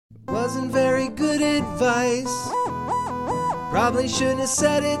wasn't very good advice. Probably shouldn't have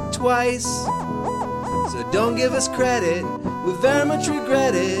said it twice. So don't give us credit, we very much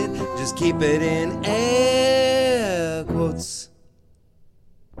regret it. Just keep it in air quotes.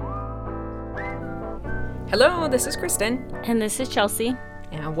 Hello, this is Kristen. And this is Chelsea.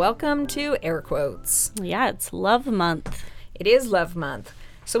 And welcome to Air Quotes. Yeah, it's Love Month. It is Love Month.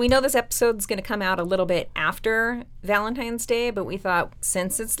 So we know this episode's going to come out a little bit after Valentine's Day, but we thought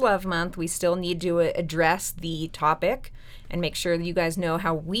since it's Love Month, we still need to address the topic and make sure that you guys know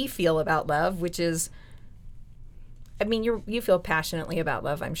how we feel about love, which is, I mean, you feel passionately about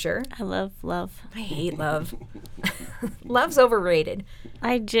love, I'm sure. I love love. I hate love. Love's overrated.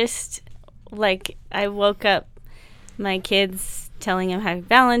 I woke up my kids telling them happy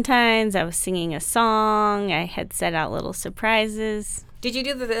Valentine's. I was singing a song. I had set out little surprises. Did you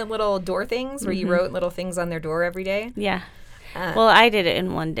do the little door things where you wrote little things on their door every day? Yeah. Well, I did it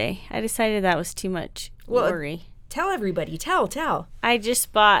in one day. I decided that was too much worry. Tell everybody. Tell. I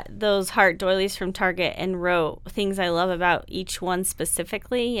just bought those heart doilies from Target and wrote things I love about each one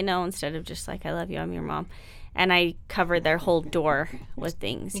specifically, instead of just like, I love you, I'm your mom. And I covered their whole door with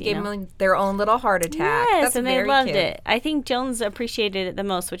things. You gave them their own little heart attack. Yes, That's and very they loved cute. it. I think Jones appreciated it the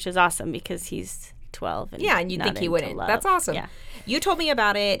most, which is awesome because he's 12. And yeah, and you'd think he wouldn't. Love. That's awesome. Yeah. You told me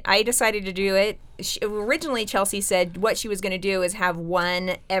about it. I decided to do it. Originally, Chelsea said what she was going to do is have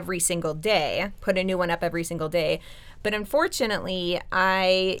one every single day, put a new one up every single day. But unfortunately,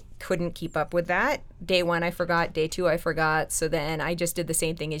 I couldn't keep up with that. Day one, I forgot. Day two, I forgot. So then I just did the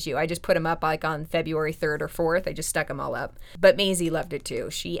same thing as you. I just put them up like on February 3rd or 4th. I just stuck them all up. But Maisie loved it too.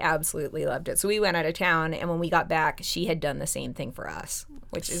 She absolutely loved it. So we went out of town, and when we got back, she had done the same thing for us,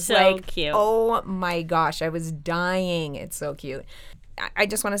 which is so cute. Oh my gosh, I was dying. It's so cute. I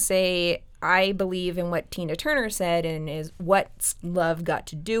just want to say I believe in what Tina Turner said, and is what's love got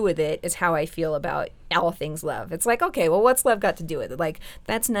to do with it is how I feel about all things love. It's like, okay, well, what's love got to do with it? Like,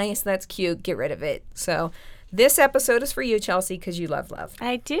 that's nice, that's cute, get rid of it. So this episode is for you, Chelsea, because you love love.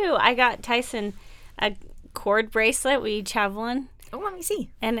 I do. I got Tyson a cord bracelet. We each have one. Oh, let me see.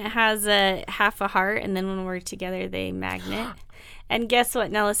 And it has a half a heart, and then when we're together, they magnet. And guess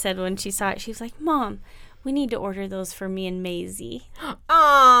what Nella said when she saw it? She was like, Mom, we need to order those for me and Maisie.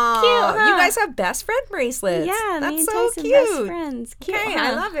 Aw, cute, huh? You guys have best friend bracelets. Yeah, that's me and so Tyson cute. best friends. Cute, Okay, huh?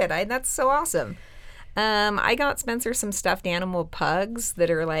 I love it. That's so awesome. I got Spencer some stuffed animal pugs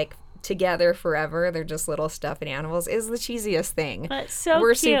that are like together forever. They're just little stuffed animals. It's the cheesiest thing. But so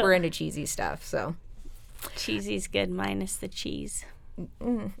We're cute. super into cheesy stuff, so. Cheesy's good minus the cheese.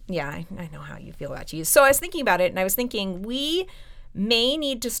 Yeah, I know how you feel about cheese. So I was thinking about it, and I was thinking we may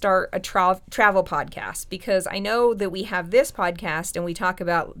need to start a travel podcast, because I know that we have this podcast and we talk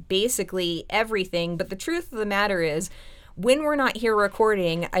about basically everything, but the truth of the matter is when we're not here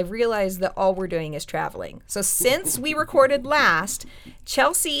recording, I realize that all we're doing is traveling. So since we recorded last,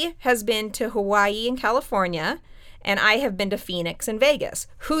 Chelsea has been to Hawaii and California, and I have been to Phoenix and Vegas.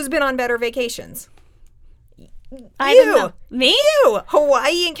 Who's been on better vacations? I don't know. Me? You!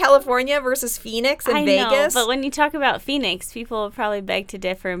 Hawaii and California versus Phoenix and Vegas. Know, but when you talk about Phoenix, people will probably beg to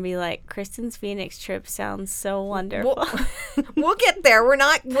differ and be like, Kristen's Phoenix trip sounds so wonderful. We'll get there. We're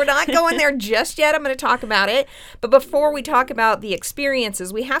not going there just yet. I'm going to talk about it. But before we talk about the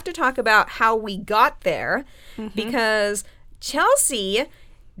experiences, we have to talk about how we got there, because Chelsea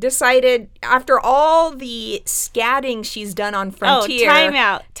decided, after all the scatting she's done on Frontier.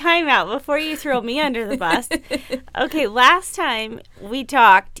 Oh, time out before you throw me under the bus. Okay, last time we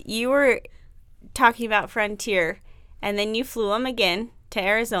talked, you were talking about Frontier, and then you flew them again to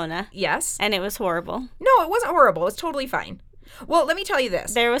Arizona. Yes. And it was horrible. No, it wasn't horrible. It was totally fine. Well, let me tell you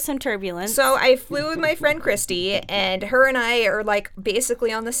this. There was some turbulence. So I flew with my friend Christy, and her and I are like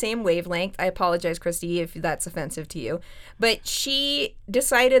basically on the same wavelength. I apologize, Christy, if that's offensive to you. But she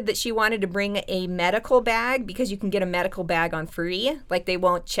decided that she wanted to bring a medical bag, because you can get a medical bag on free. Like, they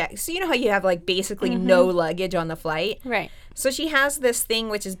won't check. So you know how you have like basically no luggage on the flight? Right. So she has this thing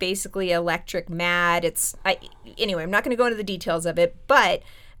which is basically electric mat. Anyway, I'm not going to go into the details of it, but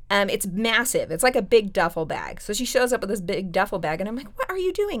it's massive. It's like a big duffel bag. So she shows up with this big duffel bag, and I'm like, what are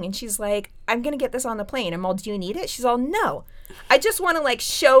you doing? And she's like, I'm going to get this on the plane. I'm all, do you need it? She's all, no. I just want to like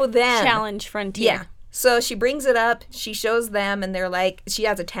show them. Challenge Frontier. Yeah. So she brings it up, she shows them, and they're like, she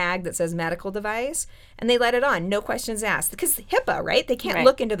has a tag that says medical device, and they let it on. No questions asked. Because HIPAA, right? They can't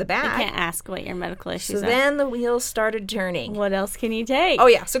look into the bag. You can't ask what your medical issues So are. then the wheels started turning. What else can you take? Oh,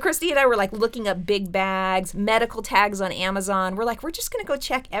 yeah. So Christy and I were like looking up big bags, medical tags on Amazon. We're like, we're just going to go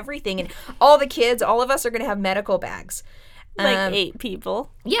check everything. And all the kids, all of us are going to have medical bags. Like 8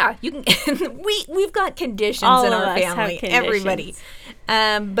 people. Yeah, you can. We've got conditions All in of our us have family. conditions. Everybody.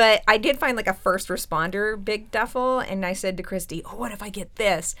 But I did find like a first responder big duffel, and I said to Christy, "Oh, what if I get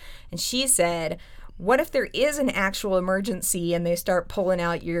this?" And she said, "What if there is an actual emergency and they start pulling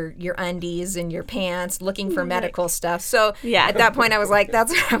out your undies and your pants, looking for medical stuff?" So Yeah. at that point, I was like,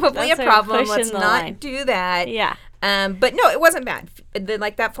 "That's probably That's a a problem. pushing Let's the not line." do that." Yeah. But no, it wasn't bad.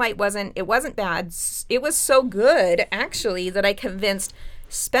 That flight wasn't bad. It was so good, actually, that I convinced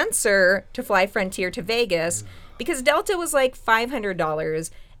Spencer to fly Frontier to Vegas because Delta was like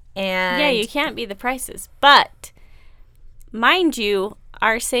 $500. And Yeah, you can't beat the prices. But, mind you,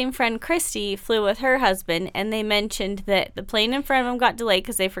 our same friend Christy flew with her husband, and they mentioned that the plane in front of them got delayed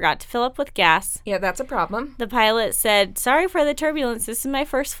because they forgot to fill up with gas. Yeah, that's a problem. The pilot said, "Sorry for the turbulence. This is my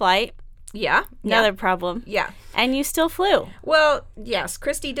first flight." Yeah. Another problem. Yeah. And you still flew. Well, yes,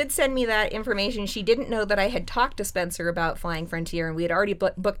 Christy did send me that information. She didn't know that I had talked to Spencer about flying Frontier, and we had already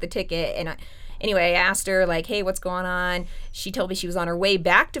booked the ticket. And anyway, I asked her, like, hey, what's going on? She told me she was on her way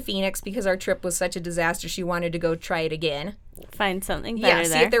back to Phoenix because our trip was such a disaster. She wanted to go try it again. Find something better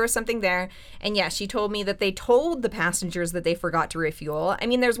See there. if there was something there. And yeah, she told me that they told the passengers that they forgot to refuel. I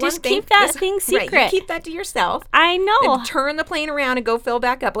mean, there's one Just thing. keep that thing secret. Right, you keep that to yourself. I know. And turn the plane around and go fill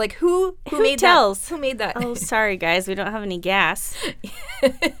back up. Like who made tells? that? Who made that? Oh, sorry, guys. We don't have any gas.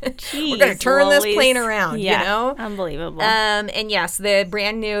 Jeez, We're gonna turn this Louise. plane around. Yeah, You know. unbelievable. And yes, the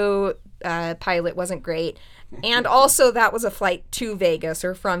brand new pilot wasn't great. And also, that was a flight to Vegas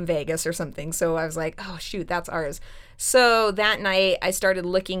or from Vegas or something. So I was like, oh, shoot, that's ours. So that night, I started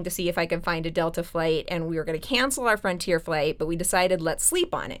looking to see if I could find a Delta flight, and we were going to cancel our Frontier flight, but we decided let's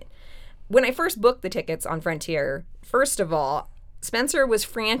sleep on it. When I first booked the tickets on Frontier, first of all, Spencer was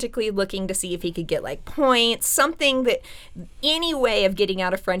frantically looking to see if he could get like points, something that, any way of getting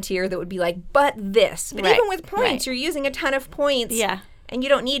out of Frontier that would be like, but this. But Right, even with points, right. you're using a ton of points. Yeah. And you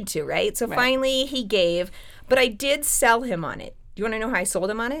don't need to, right? So finally he gave, but I did sell him on it. Do you want to know how I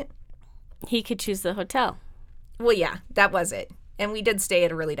sold him on it? He could choose the hotel. Well, yeah, that was it. And we did stay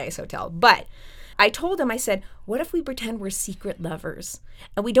at a really nice hotel. But I told him, I said, what if we pretend we're secret lovers?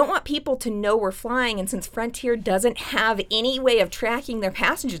 And we don't want people to know we're flying. And since Frontier doesn't have any way of tracking their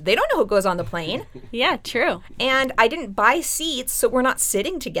passengers, they don't know who goes on the plane. Yeah, true. And I didn't buy seats, so we're not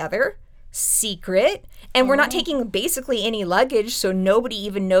sitting together. Secret. And we're not taking basically any luggage, so nobody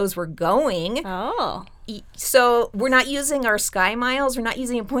even knows we're going. Oh. So we're not using our Sky Miles. We're not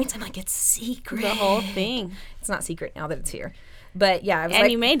using any points. I'm like, it's secret. The whole thing. It's not secret now that it's here. But yeah, I was And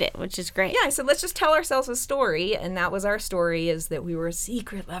like, you made it, which is great. yeah, I said, let's just tell ourselves a story. And that was our story, is that we were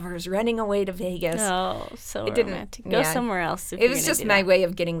secret lovers running away to Vegas. Oh, so It didn't- romantic. Go yeah. somewhere else. If It you're was gonna just do my that. way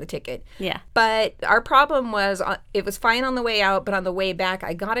of getting the ticket. Yeah. But our problem was, it was fine on the way out, but on the way back,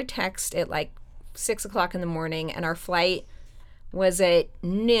 I got a text at like 6 o'clock in the morning, and our flight was at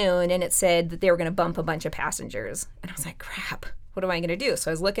noon, and it said that they were going to bump a bunch of passengers. And I was like, crap, what am I going to do?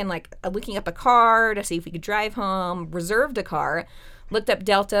 So I was looking up a car to see if we could drive home, reserved a car, looked up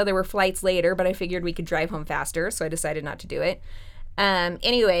Delta. There were flights later, but I figured we could drive home faster, so I decided not to do it.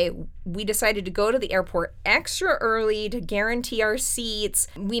 Anyway, we decided to go to the airport extra early to guarantee our seats.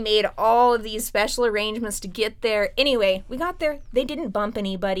 We made all of these special arrangements to get there. Anyway, we got there. They didn't bump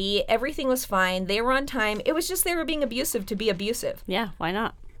anybody. Everything was fine. They were on time. It was just they were being abusive to be abusive. Yeah, why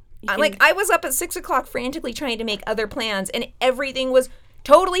not? I was up at 6 o'clock frantically trying to make other plans, and everything was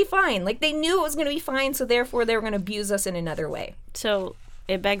totally fine. Like, they knew it was going to be fine, so therefore they were going to abuse us in another way. So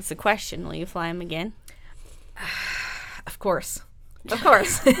it begs the question, will you fly him again? Of course. Of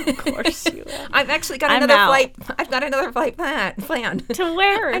course. Of course you will. I've actually got I'm another out. flight. I've got another flight planned. To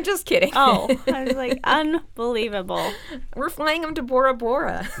where? I'm just kidding. Oh, I was like, unbelievable. We're flying them to Bora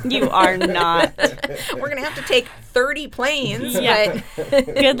Bora. You are not. We're going to have to take 30 planes. Yeah. But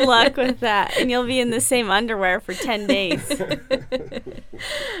Good luck with that. And you'll be in the same underwear for 10 days.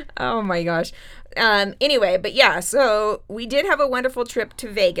 oh my gosh. Anyway, but yeah, so we did have a wonderful trip to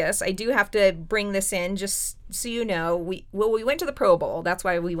Vegas. I do have to bring this in just so you know. We went to the Pro Bowl. That's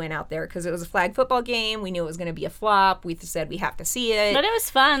why we went out there, because it was a flag football game. We knew it was going to be a flop. We said we have to see it. But it was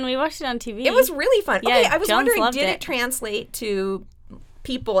fun. We watched it on TV. It was really fun. Yeah, Okay, I was Jones wondering, loved did it. it translate to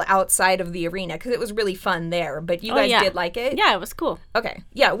people outside of the arena? Because it was really fun there. But you guys yeah. did like it? Yeah, it was cool. Okay.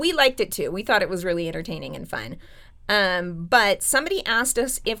 Yeah, we liked it too. We thought it was really entertaining and fun. But somebody asked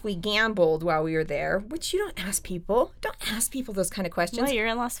us if we gambled while we were there, which you don't ask people. Don't ask people those kind of questions. Well, you're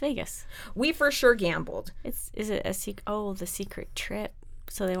in Las Vegas. We for sure gambled. Is it a secret? Oh, the secret trip.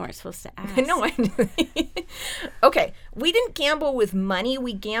 so they weren't supposed to ask. No, okay. We didn't gamble with money.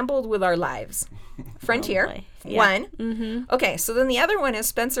 We gambled with our lives. Frontier, boy. Yeah. one. Okay, so then the other one is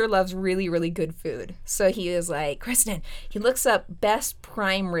Spencer loves really, really good food. So he is like, Kristen, he looks up best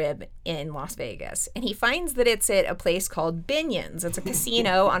prime rib in Las Vegas. And he finds that it's at a place called Binion's. It's a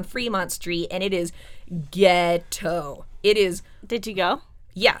casino on Fremont Street, and it is ghetto. It is, Did you go?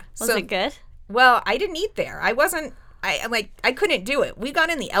 yeah. Was it good? Well, I didn't eat there. I couldn't do it. We got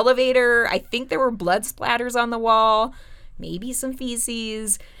in the elevator. I think there were blood splatters on the wall, maybe some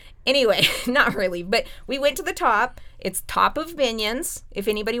feces. Anyway, not really, but we went to the top. It's top of Binion's, if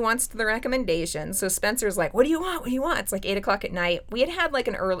anybody wants the recommendation. So Spencer's like, what do you want? What do you want? It's like 8 o'clock at night. We had like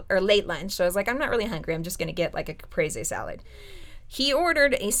an early or late lunch. So I was like, I'm not really hungry. I'm just going to get like a caprese salad. He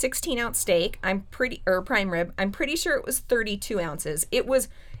ordered a 16-ounce steak. Or prime rib. I'm pretty sure it was 32 ounces. It was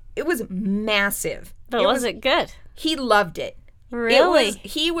massive. But was it good? He loved it. Really?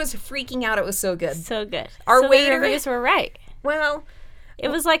 He was freaking out. It was so good. So good. Our so waiter- the reviews were right. Well, It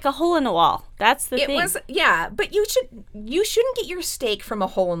was like a hole in the wall. That's the thing. it was, yeah, but you shouldn't get your steak from a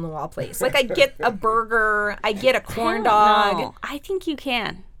hole in the wall place. Like I get a burger, I get a corn dog. No, I think you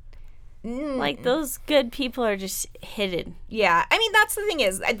can. Like those good people are just hidden. Yeah, I mean that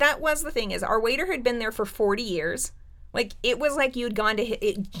was the thing is our waiter had been there for 40 years. Like it was like you'd gone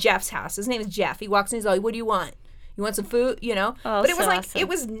to Jeff's house. His name is Jeff. He walks in, he's like, "What do you want? You want some food?" You know. Oh, but it was so like awesome. it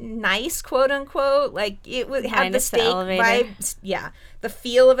was nice, quote unquote. Like it had the Minus the steak elevator. vibe. Yeah, the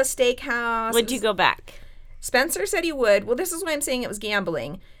feel of a steakhouse. Would you go back? Spencer said he would. Well, this is why I'm saying it was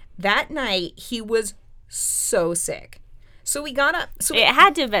gambling. That night he was so sick. So we got up. So It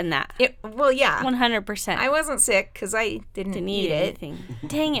had to have been that. well, yeah. 100%. I wasn't sick because I didn't eat it. anything.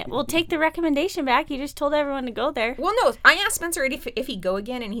 Dang it. Well, take the recommendation back. You just told everyone to go there. Well, no. I asked Spencer if he'd go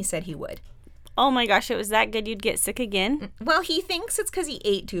again, and he said he would. Oh my gosh, it was that good you'd get sick again? Well, he thinks it's because he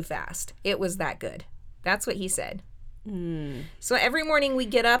ate too fast. It was that good. That's what he said. So every morning we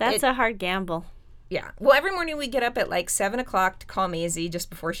get up. That's a hard gamble. Yeah. Well, every morning we get up at like 7 o'clock to call Maisie just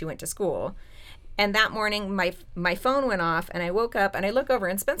before she went to school. And that morning my phone went off and I woke up and I look over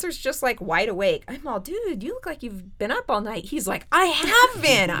and Spencer's just like wide awake. I'm all, dude, you look like you've been up all night. He's like, I have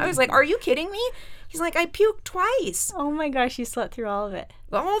been. I was like, are you kidding me? He's like, I puked twice. Oh my gosh, you slept through all of it.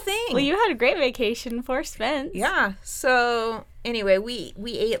 The whole thing. Well, you had a great vacation for Spence. Yeah. So anyway, we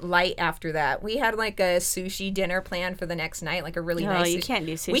ate light after that. We had like a sushi dinner planned for the next night, like a really No, nice. you can't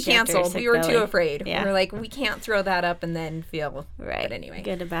do sushi We after a canceled. sick We were too belly. afraid. Yeah. We were like, we can't throw that up and then feel Right. But anyway,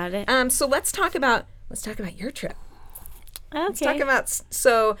 Good about it. So let's talk about your trip. Okay. Let's talk about.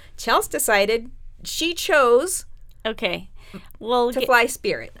 So Chelsea decided she chose Okay. Well, to fly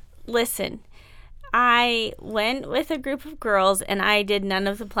Spirit. listen. I went with a group of girls and I did none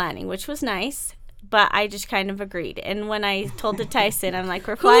of the planning, which was nice, but I just kind of agreed. And when I told to Tyson, I'm like,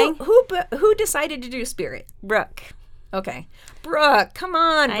 we're flying Who decided to do Spirit? Brooke. Okay, Brooke, come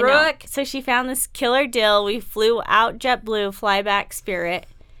on, I know. Brooke. So she found this killer deal. We flew out JetBlue, fly back Spirit.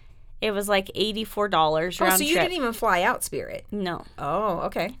 It was like $84 round Oh, so you trip. didn't even fly out Spirit. No. Oh,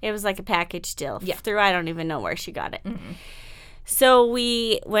 okay. It was like a package deal. Yeah. Through, I don't even know where she got it. So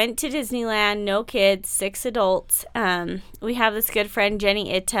we went to Disneyland, no kids, 6 adults. We have this good friend,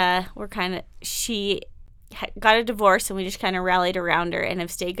 Jenny Itta. She got a divorce and we just kind of rallied around her and have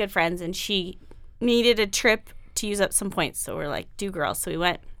stayed good friends. And she needed a trip to use up some points. So we're like, do girls. So we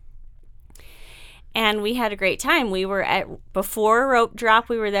went. And we had a great time. We were before rope drop.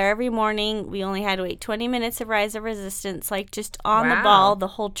 We were there every morning. We only had to wait 20 minutes of Rise of Resistance, like just on the Wow. ball the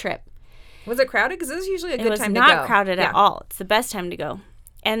whole trip. Was it crowded? Because this is usually a good It was time to go. not crowded Yeah. at all. It's the best time to go.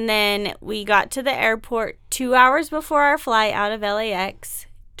 And then we got to the airport 2 hours before our flight out of LAX.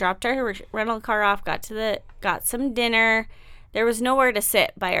 Dropped our rental car off. Got some dinner. There was nowhere to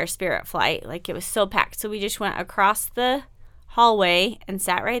sit by our Spirit flight. Like it was so packed. So we just went across the hallway and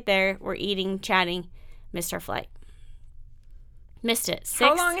sat right there. We're eating, chatting. Missed our flight. Missed it.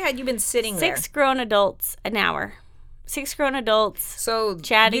 How long had you been sitting there? 6 grown adults, an hour. 6 grown adults. So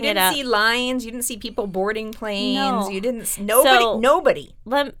Chatting you it didn't up. see lines. You didn't see people boarding planes. No. You didn't. So- Nobody.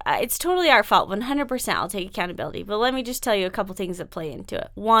 It's totally our fault. 100%. I'll take accountability. But let me just tell you a couple things that play into it.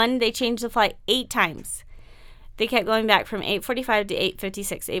 One, they changed the flight 8 times. They kept going back from 8:45 to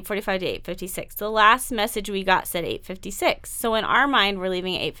 8:56, 8:45 to 8:56. The last message we got said 8:56. So in our mind, we're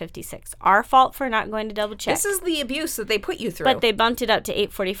leaving at 8:56. Our fault for not going to double check. This is the abuse that they put you through. But they bumped it up to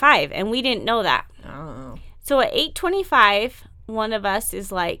 8:45, and we didn't know that. Oh. So at 8:25, one of us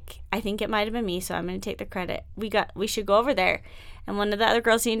is like, I think it might have been me, so I'm going to take the credit. We should go over there. And one of the other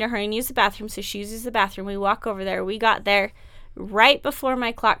girls needed to hurry and use the bathroom, so she uses the bathroom. We walk over there. We got there. right before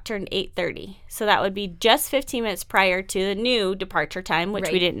my clock turned 8:30. So that would be just 15 minutes prior to the new departure time,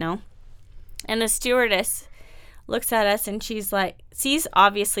 which we didn't know. And the stewardess looks at us and she's like, sees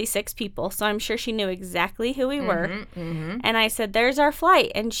obviously 6 people, so I'm sure she knew exactly who we were. And I said, there's our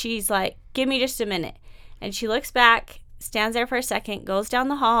flight. And she's like, give me just a minute. And she looks back, stands there for a second, goes down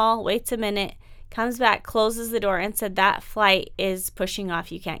the hall, waits a minute, comes back, closes the door, and said, that flight is pushing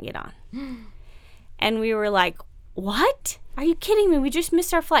off. You can't get on. And we were like, what? Are you kidding me? We just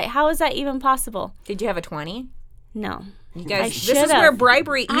missed our flight. How is that even possible? Did you have a 20? No. You guys, this is where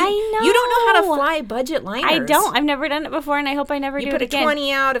bribery. I know. You don't know how to fly budget liners. I don't. I've never done it before, and I hope I never do it again. You put a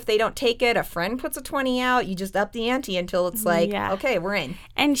 20 out. If they don't take it, a friend puts a 20 out. You just up the ante until it's like, okay, we're in.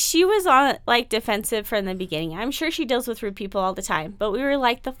 And she was on, like, defensive from the beginning. I'm sure she deals with rude people all the time. But we were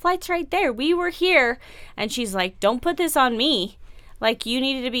like, the flight's right there. We were here. And she's like, don't put this on me. Like, you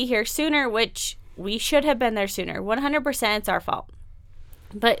needed to be here sooner, which we should have been there sooner. 100% it's our fault.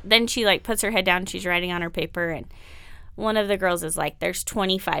 But then she, like, puts her head down. She's writing on her paper, and one of the girls is like, there's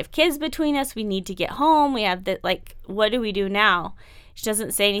 25 kids between us. We need to get home. We have like, what do we do now? She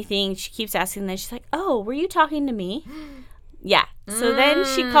doesn't say anything. She keeps asking. Then she's like, oh, were you talking to me? Yeah. So then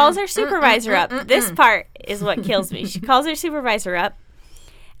she calls her supervisor up. This part is what kills me. She calls her supervisor up,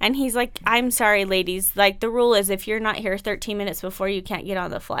 and he's like, I'm sorry, ladies. Like, the rule is if you're not here 13 minutes before, you can't get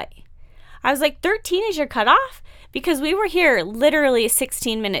on the flight. I was like, 13 is your cutoff? Because we were here literally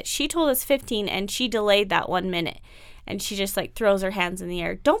 16 minutes. She told us 15, and she delayed that 1 minute. And she just, like, throws her hands in the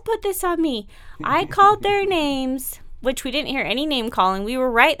air. Don't put this on me. I called their names, which we didn't hear any name calling. We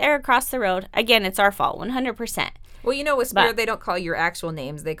were right there across the road. Again, it's our fault, 100%. Well, you know, with Spirit, they don't call you your actual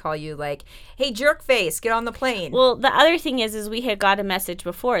names. They call you, like, hey, jerk face, get on the plane. Well, the other thing is we had got a message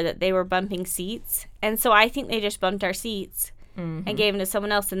before that they were bumping seats. And so I think they just bumped our seats and gave them to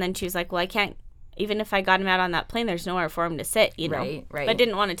someone else. And then she was like, well, I can't, even if I got him out on that plane, there's nowhere for him to sit, you know. Right. But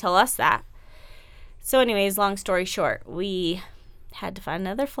didn't want to tell us that. So anyways, long story short, we had to find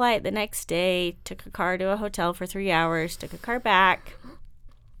another flight the next day, took a car to a hotel for 3 hours, took a car back.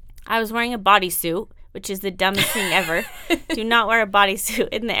 I was wearing a bodysuit, which is the dumbest thing ever. Do not wear a bodysuit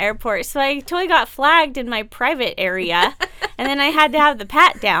in the airport. So I totally got flagged in my private area, and then I had to have the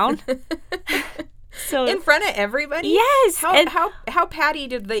pat down. So in front of everybody? Yes. How patty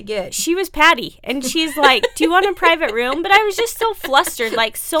did they get? She was patty, and she's like, do you want a private room? But I was just so flustered,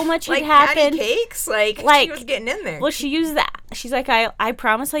 like so much had happened. Patty cakes? Like she was getting in there. Well, she used she's like, I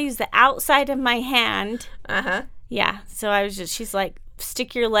promise I'll use the outside of my hand. Uh-huh. Yeah. So I was she's like,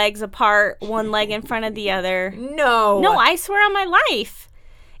 stick your legs apart, one leg in front of the other. No, I swear on my life.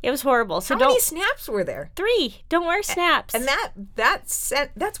 It was horrible. So how many snaps were there? 3. Don't wear snaps. And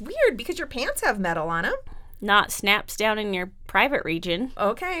that's weird because your pants have metal on them. Not snaps down in your private region.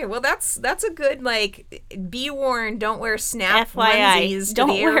 Okay, well that's a good, like, be warned. Don't wear snap FYI, onesies to don't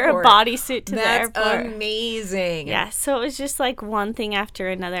the airport. wear a bodysuit to the airport. That's amazing. Yeah. So it was just like one thing after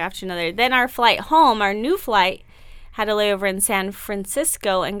another after another. Then our flight home, our new flight, had a layover in San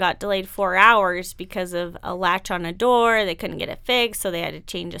Francisco and got delayed 4 hours because of a latch on a door. They couldn't get it fixed, so they had to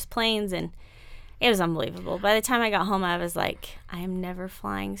change us planes, and it was unbelievable. By the time I got home, I was like, I am never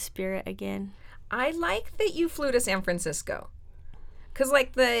flying Spirit again. I like that you flew to San Francisco, because,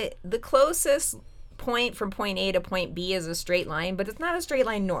 like, the closest point from point A to point B is a straight line, but it's not a straight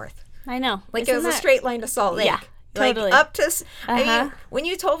line north. I know. Like, it was a straight line to Salt Lake. Yeah. Totally. Like, up to, I mean, when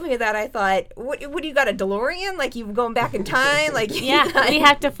you told me that, I thought, what do you got, a DeLorean? Like, you going back in time? Like, yeah, we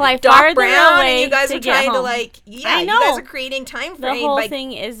have to fly Doc farther Brown, away and you guys to are get trying home. to, like, I know. you guys are creating time frame. The whole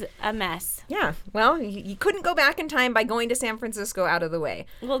thing is a mess. Yeah, well, you couldn't go back in time by going to San Francisco out of the way.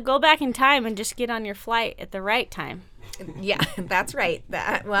 Well, go back in time and just get on your flight at the right time. Yeah, that's right.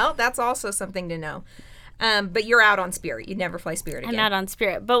 That's also something to know. But you're out on Spirit. You'd never fly Spirit again. I'm not on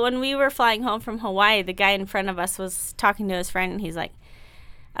Spirit. But when we were flying home from Hawaii, the guy in front of us was talking to his friend, and he's like,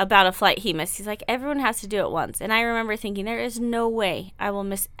 about a flight he missed. He's like, everyone has to do it once. And I remember thinking, there is no way I will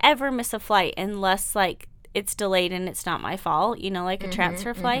ever miss a flight unless, like, it's delayed and it's not my fault, you know, like a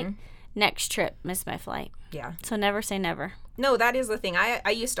transfer flight. Next trip, miss my flight. Yeah. So never say never. No, that is the thing. I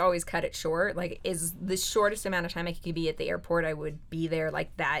used to always cut it short. Like, is the shortest amount of time I could be at the airport, I would be there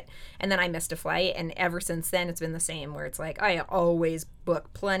like that. And then I missed a flight. And ever since then, it's been the same, where it's like, I always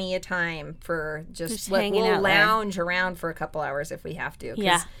book plenty of time for just hanging out, lounge around for a couple hours if we have to. 'Cause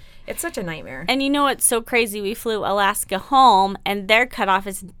yeah. It's such a nightmare. And you know what's so crazy? We flew Alaska home, and their cutoff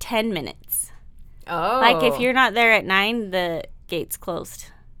is 10 minutes. Oh. Like, if you're not there at 9, the gate's closed.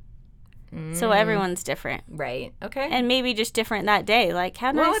 So everyone's different. Right. Okay. And maybe just different that day. Like,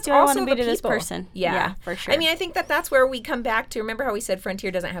 how Well, nice it's do I want also to be the to this people. person? Yeah. for sure. I mean, I think that's where we come back to. Remember how we said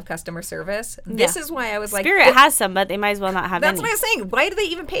Frontier doesn't have customer service? This is why I was like, Spirit has some, but they might as well not have that's any. what I was saying. Why do they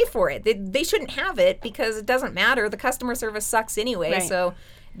even pay for it? They shouldn't have it because it doesn't matter. The customer service sucks anyway. Right. So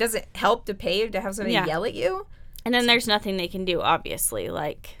does it help to pay to have somebody yell at you? And then there's nothing they can do, obviously.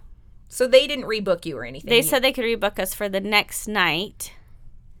 Like, So they didn't rebook you or anything. they said they could rebook us for the next night,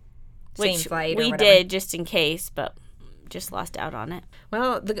 Same which flight or we whatever. did just in case, but just lost out on it.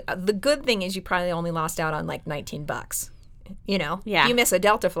 Well, the good thing is you probably only lost out on like $19. You know, Yeah. You miss a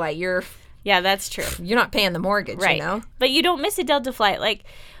Delta flight, you're Yeah, that's true. not paying the mortgage. Right. You know. But you don't miss a Delta flight. Like,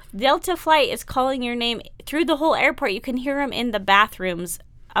 Delta flight is calling your name through the whole airport. You can hear them in the bathrooms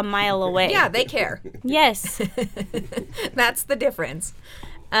a mile away. Yeah, they care. Yes. That's the difference.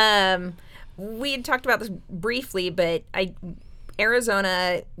 We had talked about this briefly, but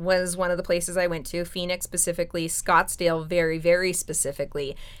Arizona was one of the places I went to. Phoenix specifically, Scottsdale very, very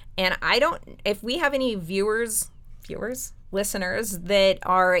specifically. And if we have any listeners that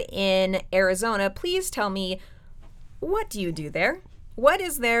are in Arizona, please tell me, what do you do there? What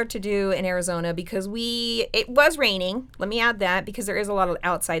is there to do in Arizona? Because it was raining. Let me add that because there is a lot of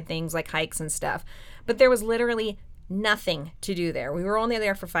outside things like hikes and stuff. But there was literally nothing to do there. We were only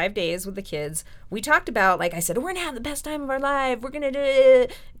there for 5 days with the kids. We talked about, like I said, we're going to have the best time of our life. We're going to do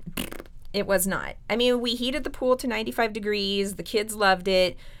it. It was not. I mean, we heated the pool to 95 degrees. The kids loved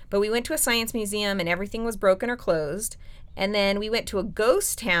it. But we went to a science museum and everything was broken or closed. And then we went to a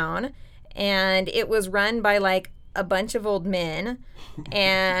ghost town and it was run by like a bunch of old men.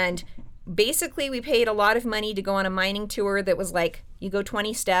 And basically we paid a lot of money to go on a mining tour that was like, you go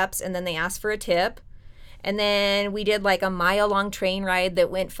 20 steps and then they ask for a tip. And then we did like a mile-long train ride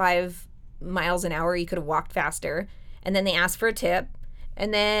that went 5 miles an hour. You could have walked faster. And then they asked for a tip.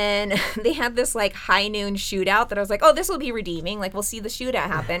 And then they had this like high noon shootout that I was like, oh, this will be redeeming. Like, we'll see the shootout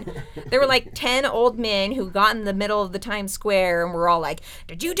happen. There were like 10 old men who got in the middle of the Times Square and were all like,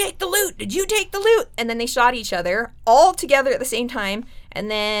 did you take the loot? Did you take the loot? And then they shot each other all together at the same time.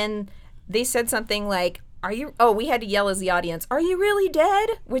 And then they said something like, we had to yell as the audience, are you really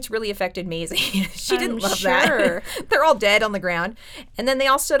dead? Which really affected Maisie. She didn't love that. They're all dead on the ground. And then they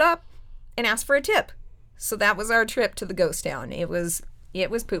all stood up and asked for a tip. So that was our trip to the ghost town. It was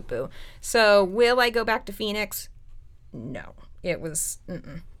poo-poo. So will I go back to Phoenix? No. It was,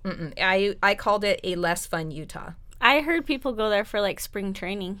 I called it a less fun Utah. I heard people go there for like spring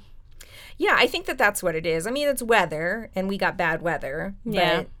training. Yeah, I think that's what it is. I mean, it's weather, and we got bad weather.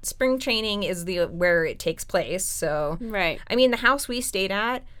 Yeah. But spring training is where it takes place. So, Right. I mean, the house we stayed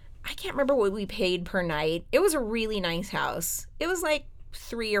at, I can't remember what we paid per night. It was a really nice house. It was like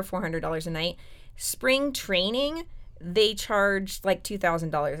 $300 or $400 a night. Spring training, they charged like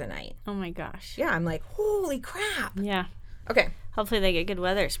 $2,000 a night. Oh my gosh. Yeah, I'm like, holy crap. Yeah. Okay, Hopefully they get good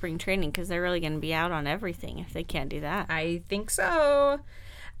weather at spring training because they're really going to be out on everything if they can't do that. I think so.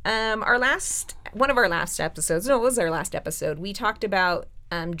 One of our last episodes, no, it was our last episode, we talked about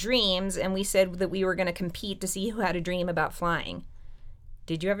dreams, and we said that we were going to compete to see who had a dream about flying.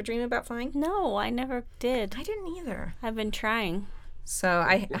 Did you have a dream about flying? No, I never did. I didn't either. I've been trying. So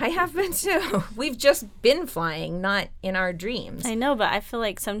I have been too. We've just been flying, not in our dreams. I know, but I feel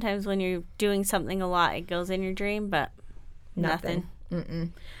like sometimes when you're doing something a lot, it goes in your dream, but nothing.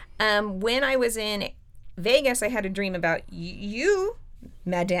 When I was in Vegas, I had a dream about you,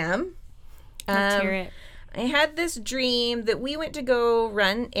 Madame. Let's hear it. I had this dream that we went to go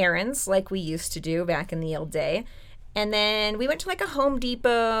run errands like we used to do back in the old day. And then we went to like a Home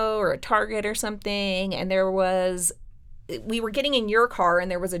Depot or a Target or something. And we were getting in your car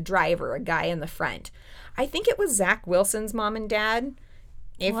and there was a driver, a guy in the front. I think it was Zach Wilson's mom and dad.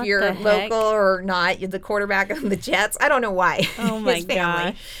 If What you're the heck? local or not, you're the quarterback of the Jets. I don't know why. Oh my His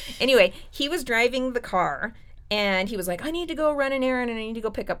family. gosh. Anyway, he was driving the car. And he was like, I need to go run an errand and I need to go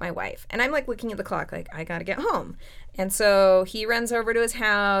pick up my wife. And I'm like looking at the clock, like, I got to get home. And so he runs over to his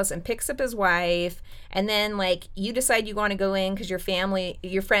house and picks up his wife. And then like you decide you want to go in because you're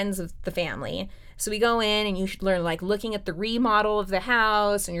friends of the family. So we go in and you should learn like looking at the remodel of the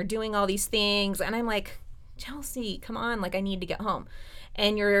house and you're doing all these things. And I'm like, Chelsea, come on, like I need to get home.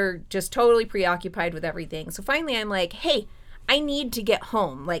 And you're just totally preoccupied with everything. So finally I'm like, hey, I need to get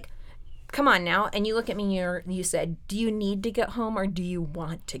home. Like, come on now. And you look at me and you said, do you need to get home or do you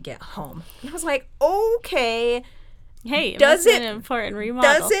want to get home? And I was like, okay. Hey, it Does must have been it- an important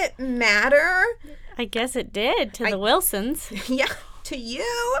remodel. Does it matter? I guess it did to the Wilsons. Yeah, to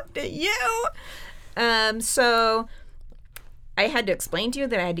you. So I had to explain to you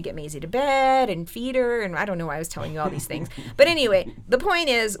that I had to get Maisie to bed and feed her, and I don't know why I was telling you all these things. But anyway, the point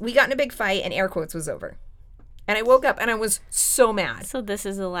is, we got in a big fight, and air quotes was over. And I woke up, and I was so mad. So this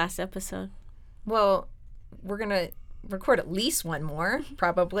is the last episode. Well, we're going to record at least one more,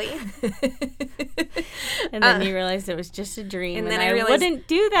 probably. And then you realized it was just a dream, and then I I realized- wouldn't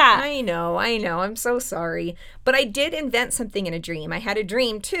do that. I know. I'm so sorry. But I did invent something in a dream. I had a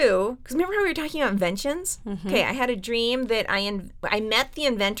dream, too. Because remember how we were talking about inventions? Mm-hmm. Okay, I had a dream that I met the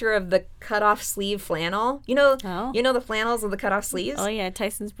inventor of the cut-off sleeve flannel. You know the flannels with the cut-off sleeves? Oh, yeah.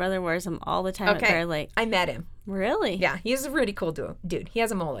 Tyson's brother wears them all the time at Bear Lake. I met him. Really? Yeah, he's a really cool dude. He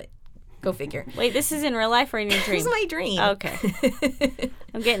has a mullet. Go figure. Wait, this is in real life or in your dream? This is my dream. Okay.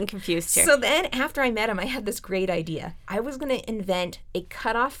 I'm getting confused here. So then, after I met him, I had this great idea. I was going to invent a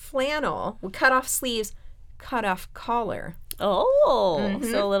cut-off flannel with cut-off sleeves, cut-off collar. Oh,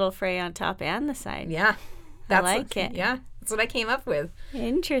 so a little fray on top and the side. Yeah. like it. Yeah, that's what I came up with.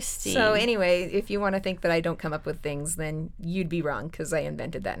 Interesting. So anyway, if you want to think that I don't come up with things, then you'd be wrong because I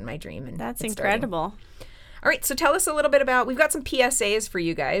invented that in my dream. And That's it's starting. incredible. All right, so tell us a little bit about, we've got some PSAs for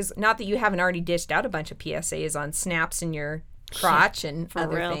you guys. Not that you haven't already dished out a bunch of PSAs on snaps in your crotch and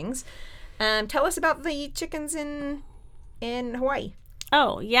other real. things. Tell us about the chickens in Hawaii.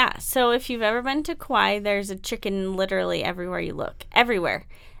 Oh, yeah. So if you've ever been to Kauai, there's a chicken literally everywhere you look. Everywhere.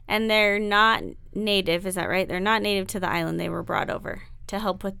 And they're not native, is that right? They're not native to the island. They were brought over to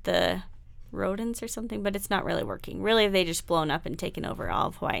help with the rodents or something, but it's not really working. Really, they just blown up and taken over all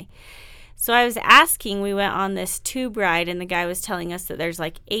of Hawaii. So I was asking, we went on this tube ride, and the guy was telling us that there's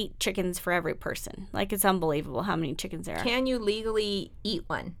like 8 chickens for every person. Like, it's unbelievable how many chickens there are. Can you legally eat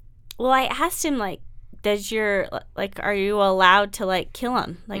one? Well, I asked him, like, are you allowed to, like, kill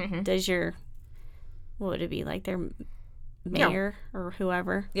them? Like, does your, what would it be, like their mayor or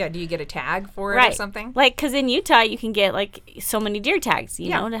whoever? Yeah, do you get a tag for it Right. or something? Like, because in Utah, you can get, like, so many deer tags, you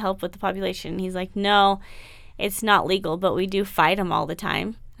know, to help with the population. And he's like, no, it's not legal, but we do fight them all the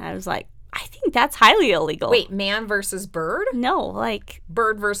time. I was like, I think that's highly illegal. Wait, man versus bird? No, like,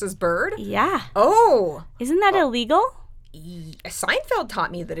 Bird versus bird? yeah. Oh, Isn't that illegal? Seinfeld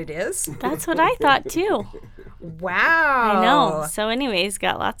taught me that it is. That's what I thought, too. Wow. I know. So anyways,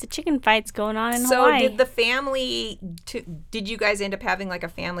 got lots of chicken fights going on in So Hawaii. did the family, did you guys end up having like a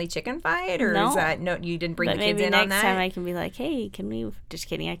family chicken fight? Or No. is that, no, you didn't bring But the kids maybe in next on that? time I can be like, hey, can we, just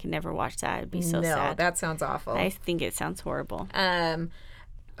kidding, I can never watch that. It'd be so no, sad. that sounds awful. I think it sounds horrible.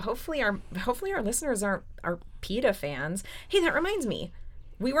 Hopefully our listeners are PETA fans. Hey, that reminds me.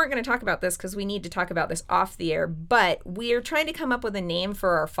 We weren't going to talk about this because we need to talk about this off the air, but we're trying to come up with a name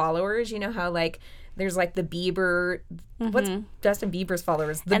for our followers. You know how like there's like the Bieber, what's Justin Bieber's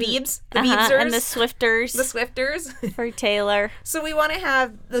followers? The Biebs? The Biebsers? And the Swifters The Swifters? for Taylor. So we want to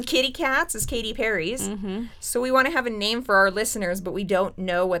have the kitty cats is Katy Perry's. So we want to have a name for our listeners, but we don't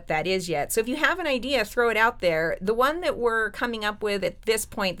know what that is yet. So if you have an idea, throw it out there. The one that we're coming up with at this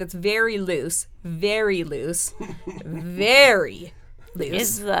point that's very loose, very loose, very loose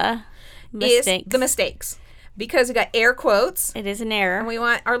Is the is mistake. the mistakes. Because we got air quotes It is an error. and we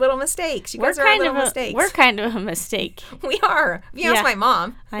want our little mistakes. You guys are our little mistakes. We're kind of a mistake. We are. If you ask my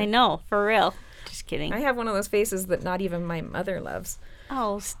mom, I know, for real. Just kidding. I have one of those faces that not even my mother loves.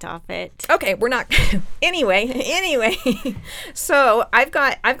 Oh, stop it. Okay, we're not. anyway. So I've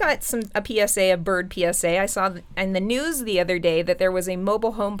got a PSA, a bird PSA. I saw in the news the other day that there was a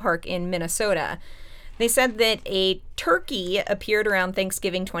mobile home park in Minnesota. They said that a turkey appeared around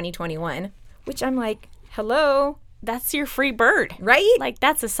Thanksgiving 2021, which I'm like, hello, That's your free bird. right? Like,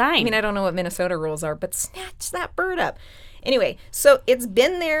 that's a sign. I mean, I don't know what Minnesota rules are, but snatch that bird up. Anyway, so it's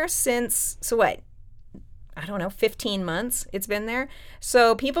been there since, so what? I don't know, 15 months it's been there.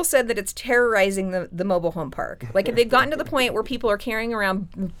 So people said that it's terrorizing the mobile home park. Like they've gotten to the point where people are carrying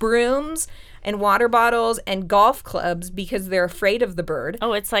around brooms and water bottles and golf clubs because they're afraid of the bird.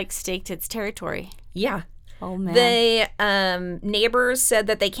 oh, it's like staked its territory. Yeah. Oh, man. The neighbors said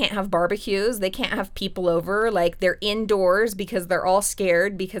that they can't have barbecues. They can't have people over. Like they're indoors because they're all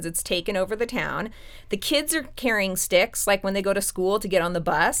scared because it's taken over the town. The kids are carrying sticks like when they go to school to get on the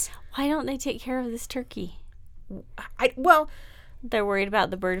bus. Why don't they take care of this turkey? Well, They're worried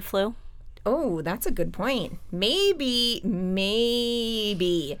about the bird flu. oh, that's a good point. Maybe.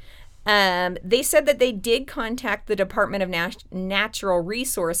 They said that they did contact the Department of Natural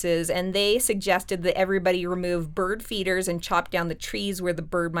Resources, and they suggested that everybody remove bird feeders and chop down the trees where the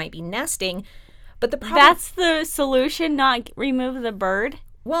bird might be nesting. But the problem, That's the solution, not remove the bird?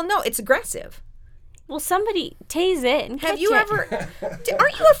 well, no, it's aggressive. Well, somebody tase it and Have catch you it. ever?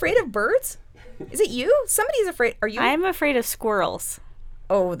 Aren't you afraid of birds? Is it you? Somebody's afraid. Are you? I'm afraid of squirrels.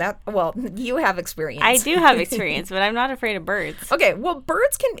 Oh, well, you have experience. I do have experience, but I'm not afraid of birds. Okay, well,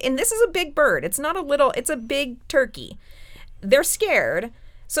 birds can, and this is a big bird. It's not a little, it's a big turkey. They're scared.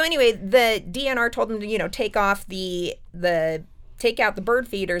 So anyway, the DNR told them to, take out the bird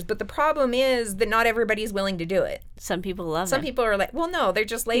feeders, but the problem is that not everybody's willing to do it. Some people love Some him. people are like, well, no, they're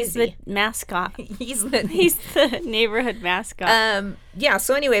just He's lazy. the mascot. He's the He's the neighborhood mascot. yeah,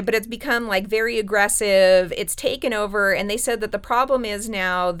 so anyway, but it's become like very aggressive. It's taken over, and they said that the problem is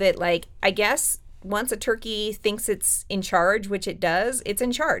now that, like, I guess once a turkey thinks it's in charge, which it does, it's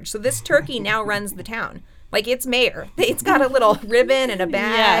in charge. So this turkey now runs the town. Like, it's mayor. It's got a little ribbon and a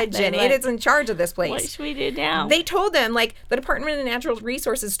badge, and it is in charge of this place. What should we do now? They told them, like, the Department of Natural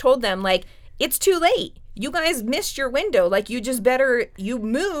Resources told them, like, it's too late. You guys missed your window. Like, you just better, you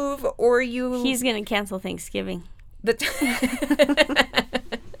move or you... He's going to cancel Thanksgiving. The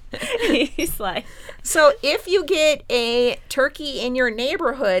He's like... So if you get a turkey in your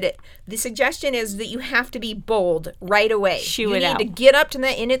neighborhood, the suggestion is that you have to be bold right away. Shoo it out. You need to get up to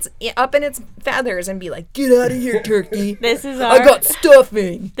up in its feathers and be like, "Get out of here, turkey! This is I got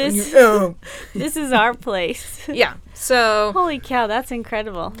stuffing." This is our place. Yeah. So Holy cow, that's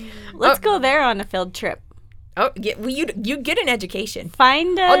incredible. Let's go there on a field trip. you get an education.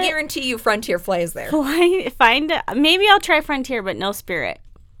 I'll I'll guarantee you Frontier flies there. Maybe I'll try Frontier, but no Spirit.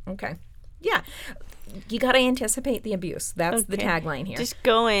 Okay. Yeah. You got to anticipate the abuse. That's the Okay. tagline here. Just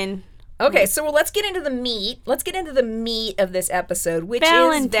go in. Okay, so let's get into the meat. Let's get into the meat of this episode, which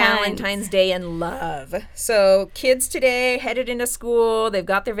is Valentine's Day and love. So kids today headed into school. They've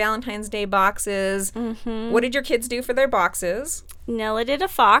got their Valentine's Day boxes. Mm-hmm. What did your kids do for their boxes? Nella did a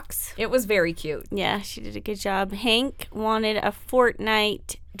fox. It was very cute. Yeah, she did a good job. Hank wanted a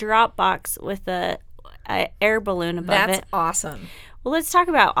Fortnite drop box with a air balloon above That's it. awesome. Well, let's talk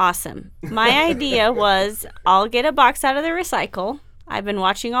about awesome. My idea was I'll get a box out of the recycle. I've been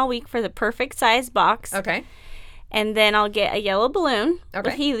watching all week for the perfect size box. Okay. And then I'll get a yellow balloon Okay.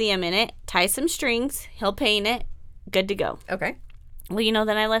 with helium in it, tie some strings, he'll paint it, good to go. Okay. Well,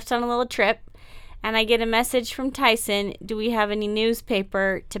 then I left on a little trip, and I get a message from Tyson, do we have any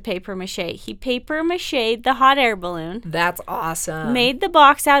newspaper to paper mache? He paper mache'd the hot air balloon, That's awesome. made the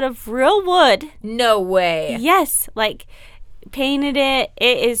box out of real wood. No way. Yes, like painted it.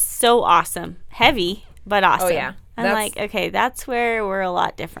 It is so awesome. Heavy, but awesome. Oh, yeah. I'm like, okay, that's where we're a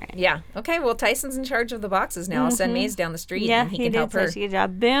lot different. Yeah. Okay, well, Tyson's in charge of the boxes now. I'll send Maze down the street Yeah, and he can help did her. such a good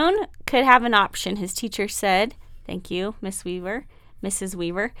job. Boone could have an option. His teacher said, thank you, Mrs.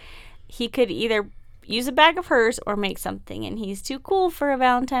 Weaver. He could either use a bag of hers or make something, and he's too cool for a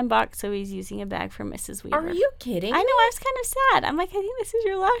Valentine box, so he's using a bag for Mrs. Weaver. Are you kidding? I know, I was kind of sad. I'm like, I think this is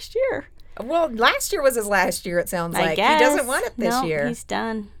your last year. Well, last year was his last year, it sounds I like. guess. He doesn't want it this No, year. he's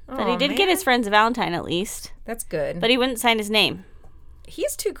done. But Aw, he did get his friends a Valentine at least. That's good. But he wouldn't sign his name.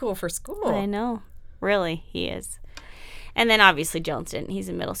 He's too cool for school. I know. Really, he is. And then obviously Jones didn't. He's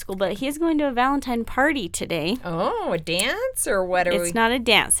in middle school. But he is going to a Valentine party today. Oh, a dance or what are we? It's not a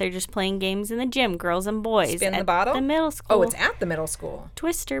dance. They're just playing games in the gym, girls and boys. Spin the at bottle? The middle school. Oh, it's at the middle school.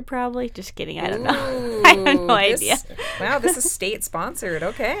 Twister, probably. Just kidding. I don't know. Ooh, I have no idea. Wow, this is state sponsored.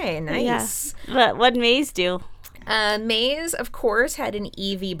 Okay, nice. Yeah. But what'd Maze do? Maze, of course, had an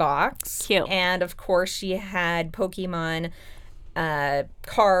Eevee box. Cute. And of course, she had Pokemon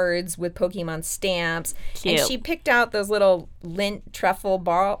cards with Pokemon stamps. Cute. And she picked out those little lint truffle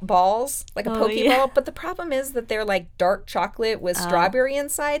balls, like a Oh, Pokeball. yeah. But the problem is that they're like dark chocolate with strawberry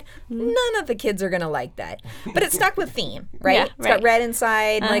inside. Mm-hmm. None of the kids are going to like that. But it's stuck with theme, right? Yeah, It's got right. red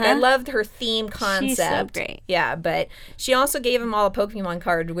inside. Like, I Uh-huh. loved her theme concept. She's so great. Yeah, but she also gave them all a Pokemon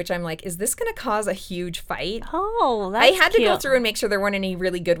card, which I'm like, is this going to cause a huge fight? Oh, that's I had to go cute. through and make sure there weren't any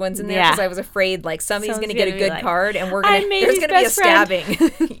really good ones in there Yeah. because I was afraid like somebody's going to Someone's get a gonna be good like, card and "I'm there's Maisie's going to be a best friend."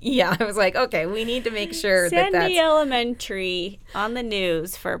 stabbing. Yeah, I was like, okay, we need to make sure that Sandy that's Elementary on the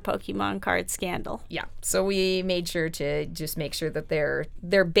news for Pokemon card scandal. yeah. So we made sure to just make sure that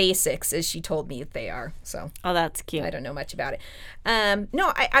they're basics as she told me they are. So Oh, that's cute. I don't know much about it.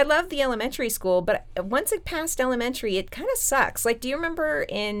 No, I love the elementary school, but once it passed elementary, it kind of sucks. Like, do you remember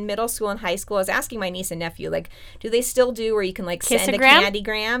in middle school and high school? I was asking my niece and nephew, like, do they still do where you can like send a Kissogram?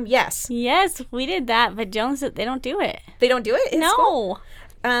 candygram? Yes, Yes, we did that, but Jones, they don't do it. they don't do it. In school?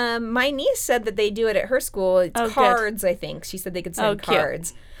 No. My niece said that they do it at her school. It's Oh, good. cards, I think. She said they could send Oh, cute.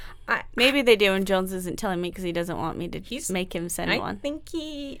 cards. Maybe they do, and Jones isn't telling me because he doesn't want me to make him send I one. think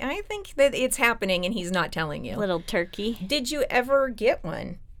that it's happening and he's not telling you. Little turkey. Did you ever get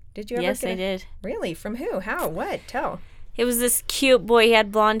one? Did you ever Yes, get I did. Really? From who? How? What? Tell. It was this cute boy. He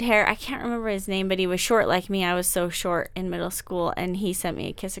had blonde hair. I can't remember his name, but he was short like me. I was so short in middle school, and he sent me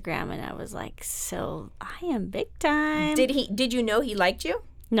a kissogram, and I was like, so I am big time. Did you know he liked you?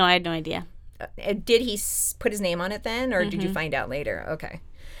 No, I had no idea. Did he put his name on it then, or did you find out later? Okay.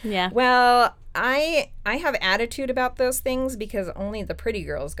 Yeah. Well, I have attitude about those things because only the pretty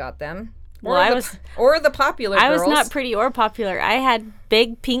girls got them. Well, or the popular girls. I was not pretty or popular. I had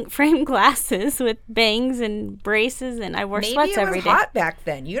big pink frame glasses with bangs and braces, and I wore sweats every day. Maybe it was hot back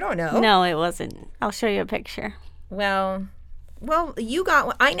then. You don't know. No, it wasn't. I'll show you a picture. Well, you got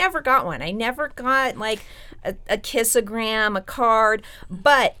one. I never got one. I never got like a kissogram, a card.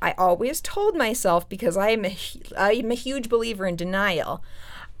 But I always told myself, because I'm a huge believer in denial,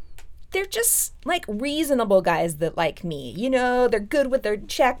 they're just like reasonable guys that like me. You know, they're good with their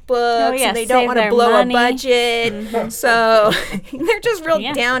checkbooks and they don't want to blow a budget. So they're just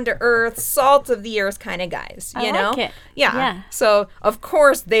real down to earth, salt of the earth kind of guys, you know? Like it. Yeah. So, of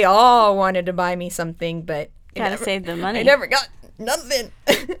course, they all wanted to buy me something, but gotta save the money. I never got nothing.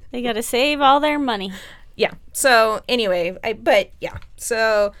 They gotta save all their money. Yeah. So, anyway,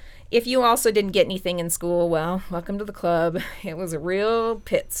 So, if you also didn't get anything in school, well, welcome to the club. It was a real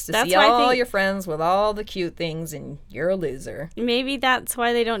pits to see all your friends with all the cute things, and you're a loser. Maybe that's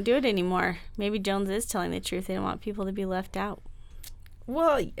why they don't do it anymore. Maybe Jones is telling the truth. They don't want people to be left out.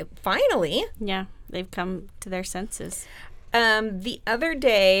 Well, finally. Yeah, they've come to their senses. The other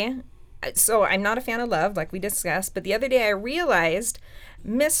day, so I'm not a fan of love, like we discussed, but the other day I realized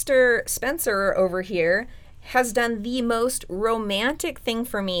Mr. Spencer over here has done the most romantic thing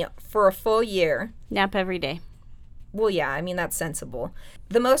for me for a full year. Nap every day. Well, yeah, I mean, that's sensible.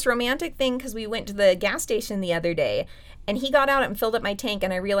 The most romantic thing, because we went to the gas station the other day, and he got out and filled up my tank,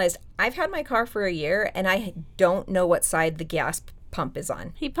 and I realized I've had my car for a year, and I don't know what side the gas pump is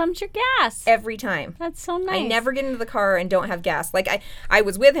on. He pumped your gas. Every time. That's so nice. I never get into the car and don't have gas. Like, I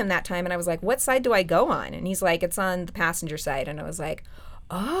was with him that time, and I was like, what side do I go on? And he's like, it's on the passenger side. And I was like,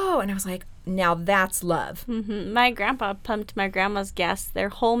 oh, and I was like, now that's love. Mm-hmm. My grandpa pumped my grandma's gas their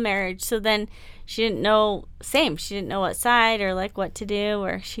whole marriage. So then she didn't know, she didn't know what side or like what to do,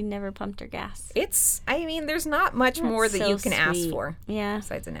 or she never pumped her gas. There's not much more that you can ask for. Yeah.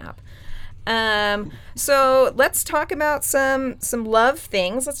 Besides a nap. So let's talk about some love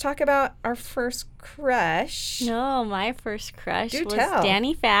things. Let's talk about our first crush. No, my first crush was tell.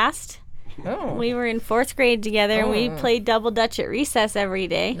 Danny Fast. Oh. We were in 4th grade together, and we played double dutch at recess every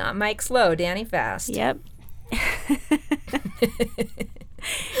day. Not Mike Slow, Danny Fast. Yep.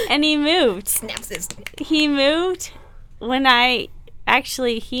 And he moved. Snaps his. He moved when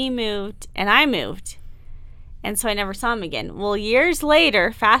he moved, and I moved. And so I never saw him again. Well, years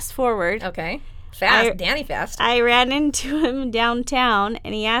later, fast forward. Okay. Danny Fast. I ran into him downtown,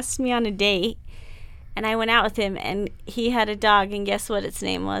 and he asked me on a date. And I went out with him, and he had a dog, and guess what its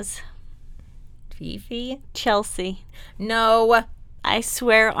name was? Fifi? Chelsea. No. I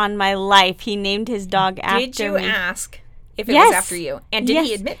swear on my life, he named his dog after me. Did you ask if it was after you? And did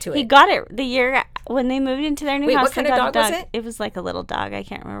he admit to it? He got it the year when they moved into their new house. What kind of dog was it? It was like a little dog. I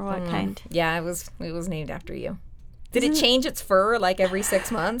can't remember what kind. Yeah, it was named after you. Did it change its fur like every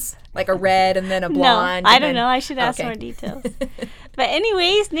 6 months? Like a red and then a blonde? No, I don't know. I should ask more details. But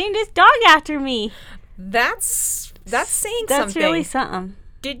anyways, named his dog after me. That's saying something. That's really something.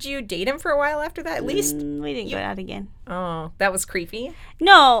 Did you date him for a while after that, at least? We didn't go out again. Oh, that was creepy?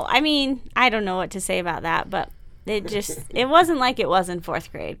 No, I mean, I don't know what to say about that, but it wasn't like it was in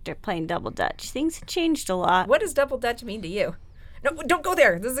 4th grade. They're playing double dutch. Things have changed a lot. What does double dutch mean to you? No, don't go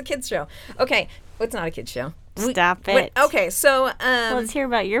there. This is a kid's show. Okay, it's not a kid's show. Stop it. Okay, so let's hear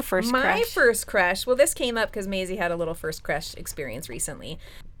about your first crush. My first crush. Well, this came up because Maisie had a little first crush experience recently.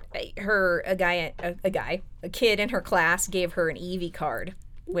 A kid in her class gave her an Eevee card,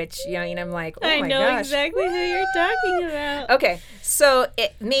 which I'm like, oh my gosh. I know exactly who you're talking about. Okay, so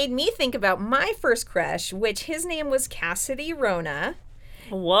it made me think about my first crush, which his name was Cassidy Rona.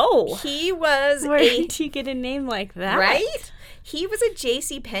 Whoa. He was Where did you get a name like that? Right? He was a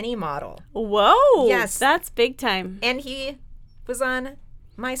JCPenney model. Whoa. Yes. That's big time. And he was on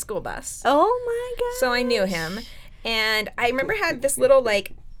my school bus. Oh my god. So I knew him. And I remember had this little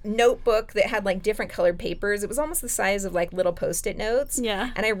notebook that had different colored papers. It was almost the size of little Post-it notes.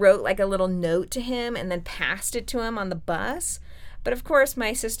 Yeah. And I wrote a little note to him and then passed it to him on the bus. But of course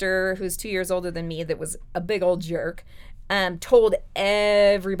my sister, who's 2 years older than me, that was a big old jerk, told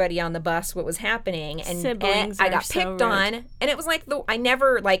everybody on the bus what was happening, and Siblings I got so picked rude. on, and it was I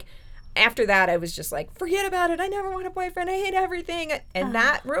never after that I was just forget about it. I never want a boyfriend. I hate everything, and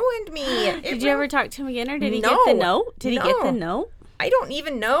that ruined me. Did you ever talk to him again, or did he No. get the note? Did he get the note? I don't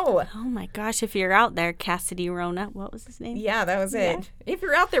even know. Oh my gosh! If you're out there, Cassidy Rona, what was his name? Yeah, that was it. If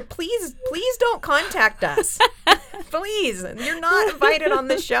you're out there, please don't contact us. Please, you're not invited on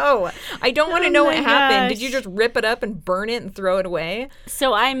the show. I don't want to know what happened. Did you just rip it up and burn it and throw it away?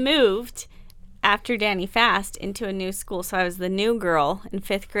 So I moved after Danny Fast into a new school. So I was the new girl in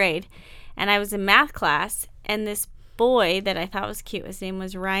 5th grade. And I was in math class. And this boy that I thought was cute, his name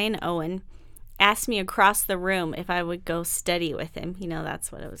was Ryan Owen, asked me across the room if I would go study with him. You know,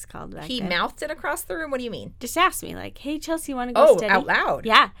 that's what it was called back then. He mouthed it across the room? What do you mean? Just asked me, like, hey, Chelsea, you want to go study? Oh, out loud?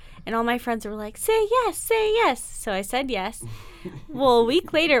 Yeah. And all my friends were like, say yes, say yes. So I said yes. Well, a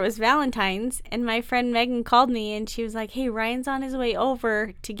week later, it was Valentine's, and my friend Megan called me, and she was like, hey, Ryan's on his way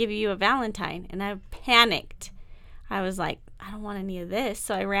over to give you a Valentine. And I panicked. I was like, I don't want any of this.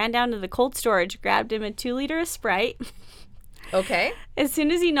 So I ran down to the cold storage, grabbed him a 2-liter of Sprite. Okay. As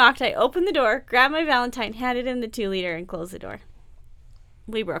soon as he knocked, I opened the door, grabbed my Valentine, handed him the 2-liter, and closed the door.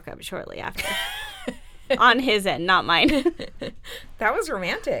 We broke up shortly after. On his end, not mine. That was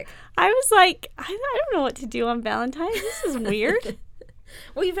romantic. I was like, I don't know what to do on Valentine's. This is weird.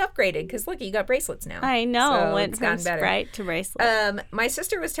 Well, you've upgraded because, look, you got bracelets now. I know. So Went it's from gotten better. Sprite to bracelet. My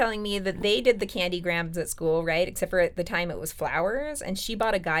sister was telling me that they did the candy grams at school, right? Except for at the time it was flowers. And she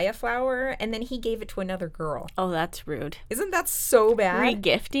bought a guy a flower, and then he gave it to another girl. Oh, that's rude. Isn't that so bad?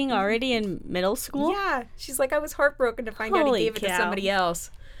 Regifting already in middle school? Yeah. She's like, I was heartbroken to find out Holy he gave it to cow. somebody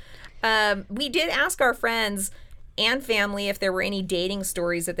else. We did ask our friends and family if there were any dating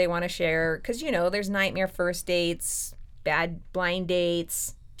stories that they want to share. Because, you know, there's nightmare first dates, bad blind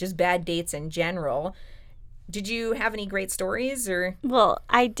dates, just bad dates in general. Did you have any great stories or? Well,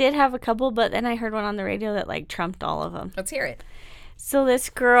 I did have a couple, but then I heard one on the radio that like trumped all of them. Let's hear it. So this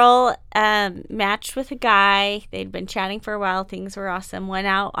girl matched with a guy. They'd been chatting for a while. Things were awesome. Went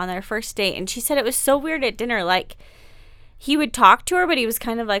out on their first date. And she said it was so weird at dinner. Like, he would talk to her, but he was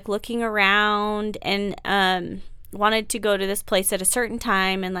kind of like looking around and wanted to go to this place at a certain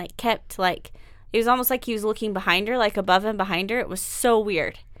time and like kept like, it was almost like he was looking behind her, like above and behind her. It was so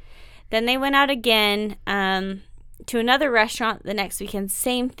weird. Then they went out again to another restaurant the next weekend.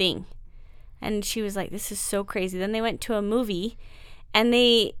 Same thing. And she was like, this is so crazy. Then they went to a movie and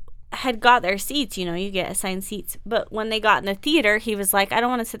they had got their seats. You know, you get assigned seats. But when they got in the theater, he was like, I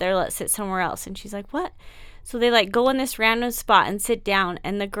don't want to sit there. Let's sit somewhere else. And she's like, what? So they like go in this random spot and sit down.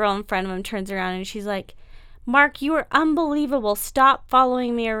 And the girl in front of him turns around and she's like, Mark, you are unbelievable. Stop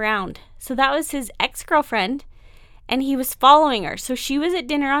following me around. So that was his ex-girlfriend. And he was following her. So she was at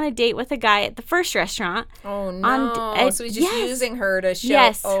dinner on a date with a guy at the first restaurant. Oh, no. So he's just using her to show.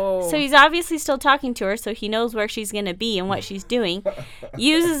 Yes. Oh. So he's obviously still talking to her, so he knows where she's going to be and what she's doing.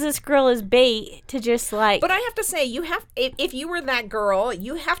 Uses this girl as bait to just like. But I have to say, you have if you were that girl,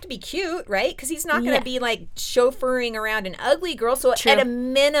 you have to be cute, right? Because he's not going to be like chauffeuring around an ugly girl. So True. At a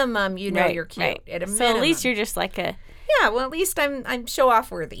minimum, you know you're cute. Right. At a minimum. So at least you're just like a. Yeah. Well, at least I'm show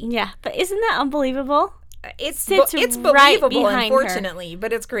off worthy. Yeah. But isn't that unbelievable? It's right believable, behind unfortunately,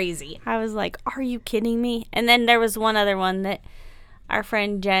 but it's crazy. I was like, are you kidding me? And then there was one other one that our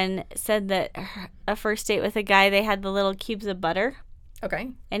friend Jen said that a first date with a guy, they had the little cubes of butter.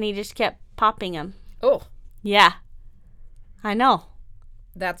 Okay. And he just kept popping them. Oh. Yeah. I know.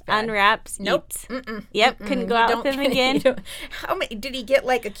 That's bad. Unwraps, Nope. eats. Mm-mm. Yep, couldn't go out with him again. How many did he get?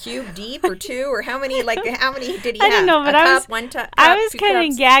 Like a cube deep or two, or how many? Like how many did he I have? don't know, but I was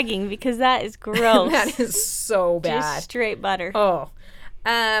kind of gagging because that is gross. That is so bad. Just straight butter. Oh.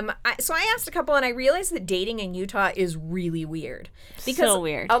 So I asked a couple, and I realized that dating in Utah is really weird. Because so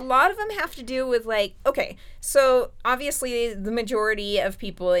weird. A lot of them have to do with like, okay, so obviously the majority of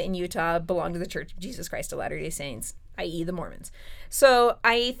people in Utah belong to the Church of Jesus Christ of Latter-day Saints, i.e. the Mormons. So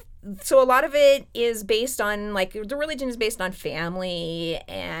a lot of it is based on, like, the religion is based on family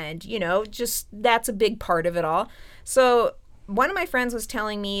and, you know, just that's a big part of it all. So one of my friends was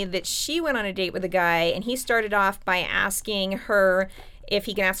telling me that she went on a date with a guy, and he started off by asking her if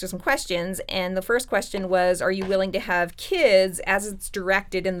he can ask her some questions. And the first question was, are you willing to have kids, as it's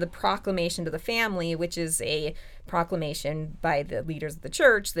directed in the proclamation to the family, which is a proclamation by the leaders of the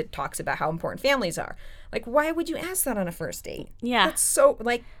church that talks about how important families are. Like, why would you ask that on a first date? Yeah. That's so,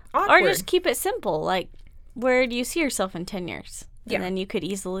 like, awkward. Or just keep it simple. Like, where do you see yourself in 10 years? Yeah. And then you could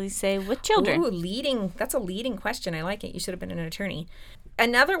easily say, with children. Ooh, that's a leading question. I like it. You should have been an attorney.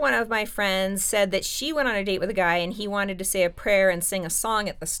 Another one of my friends said that she went on a date with a guy and he wanted to say a prayer and sing a song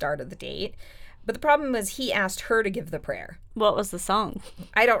at the start of the date. But the problem was he asked her to give the prayer. What was the song?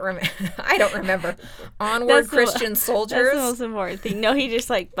 I don't remember. Onward, Christian Soldiers. That's the most important thing. No, he just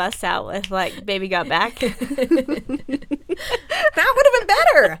like busts out with like "Baby Got Back." That would have been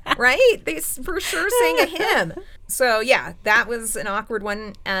better, right? They for sure sang a hymn. So yeah, that was an awkward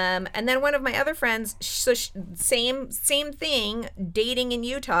one. And then one of my other friends, same thing, dating in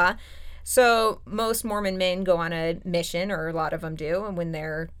Utah. So most Mormon men go on a mission, or a lot of them do, and when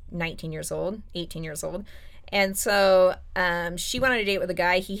they're 19 years old, 18 years old. And so she went on a date with a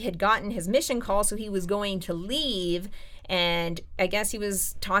guy. He had gotten his mission call, so he was going to leave. And I guess he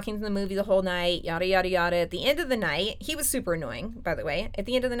was talking to the movie the whole night, yada, yada, yada. At the end of the night, he was super annoying, by the way. At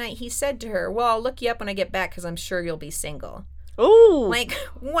the end of the night, he said to her, well, I'll look you up when I get back because I'm sure you'll be single. Ooh. Like,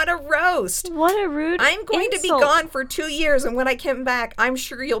 what a roast. What a rude I'm going to be insult. gone for 2 years, and when I come back, I'm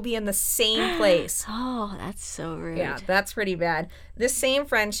sure you'll be in the same place. Oh, that's so rude. Yeah, that's pretty bad. This same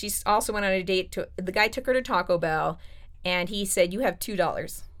friend, she also went on a date. The guy took her to Taco Bell, and he said, you have $2.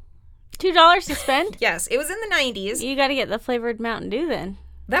 $2 to spend? Yes, it was in the 90s. You got to get the flavored Mountain Dew then.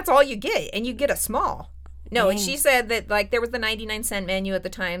 That's all you get, and you get a small. No, and Dang. she said that, like, there was the 99-cent menu at the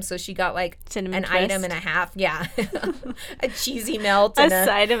time, so she got, like, Cinnamon an twist. item and a half. Yeah. A cheesy melt. A And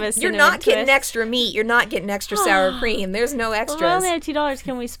side of a You're cinnamon not getting twist. extra meat. You're not getting extra sour cream. There's no Well, I extras. only have $2.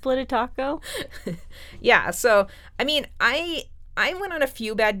 Can we split a taco? Yeah, so, I mean, I went on a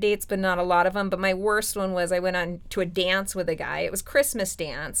few bad dates, but not a lot of them. But my worst one was I went on to a dance with a guy. It was Christmas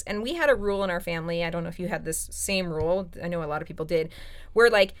dance. And we had a rule in our family. I don't know if you had this same rule. I know a lot of people did. Where,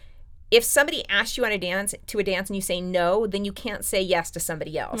 like, if somebody asks you on a dance and you say no, then you can't say yes to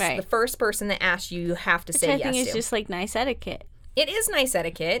somebody else. Right. The first person that asks you, you have to Which say I yes think is to. just like nice etiquette. It is nice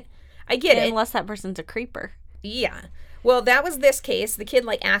etiquette. I get it. Unless that person's a creeper. Yeah. Well, that was this case. The kid,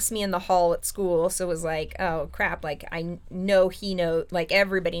 like, asked me in the hall at school, so it was like, oh, crap. Like, I know he knows, like,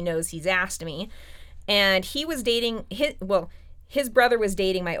 everybody knows he's asked me. And he was dating, his brother was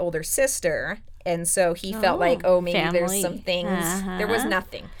dating my older sister, and so he felt like, oh, maybe there's family. some things. Uh-huh. There was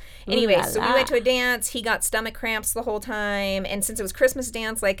nothing. Ooh Anyway, la so we la. went to a dance. He got stomach cramps the whole time. And since it was Christmas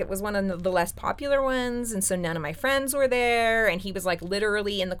dance, like, it was one of the less popular ones. And so none of my friends were there. And he was, like,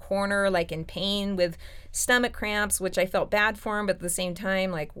 literally in the corner, like, in pain with stomach cramps, which I felt bad for him. But at the same time,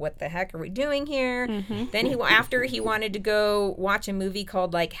 like, what the heck are we doing here? Then after he wanted to go watch a movie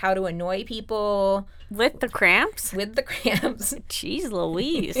called, like, How to Annoy People With the cramps? with the cramps. Jeez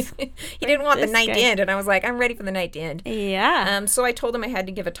Louise. He didn't want the this night guy. to end. And I was like, I'm ready for the night to end. Yeah. So I told him I had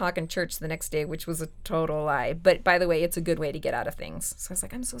to give a talk in church the next day, which was a total lie. But by the way, it's a good way to get out of things. So I was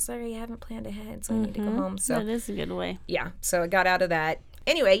like, I'm so sorry, I haven't planned ahead, so I need to go home. So That is a good way. yeah, so I got out of that.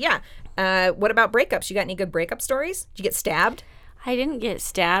 Anyway, yeah. What about breakups? You got any good breakup stories? Did you get stabbed? I didn't get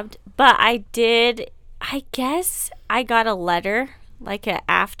stabbed, but I did. I guess I got a letter, like a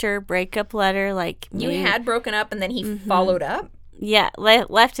after breakup letter, like You maybe- had broken up and then he followed up? Yeah,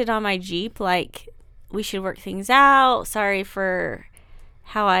 left it on my Jeep, like, we should work things out. Sorry for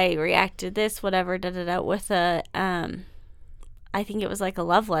how I reacted this, whatever, da-da-da, with a, I think it was like a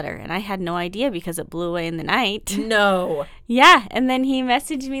love letter, and I had no idea because it blew away in the night. No. Yeah, and then he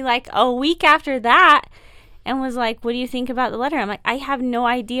messaged me like a week after that and was like, what do you think about the letter? I'm like, I have no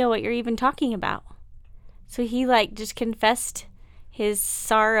idea what you're even talking about. So he, like, just confessed his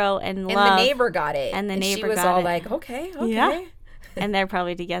sorrow and love. And the neighbor got it. And the she neighbor was got all it. like, okay. Yeah. And they're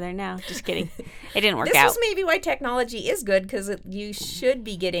probably together now. Just kidding. It didn't work This out. is maybe why technology is good, because you should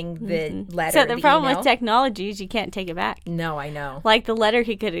be getting the letter. So the problem email. with technology is you can't take it back. No, I know. Like the letter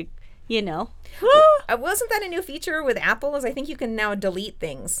he could have, you know. Wasn't that a new feature with Apple? Is I think you can now delete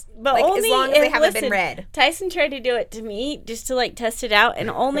things, But like, only as long as they if- haven't been listen, read. Tyson tried to do it to me just to like test it out, and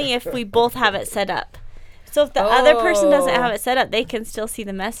only if we both have it set up. So if the other person doesn't have it set up, they can still see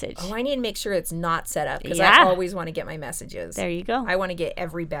the message. Oh, I need to make sure it's not set up, because Yeah. I always want to get my messages. There you go. I want to get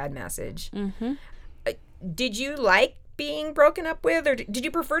every bad message. Mm-hmm. Did you like being broken up with, or did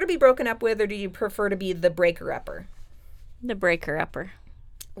you prefer to be broken up with, or did you prefer to be the breaker-upper? The breaker-upper.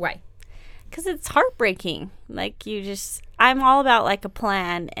 Why? Because it's heartbreaking. Like, I'm all about like a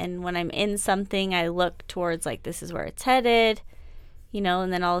plan, and when I'm in something, I look towards like, this is where it's headed, you know,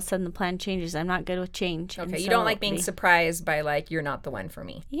 and then all of a sudden the plan changes. I'm not good with change. Okay, And you so don't like being surprised by, like, you're not the one for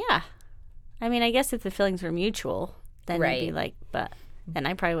me. Yeah. I mean, I guess if the feelings were mutual, then it'd be Right. like, but then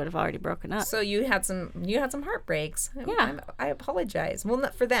I probably would have already broken up. So you had some heartbreaks. Yeah. I apologize. Well,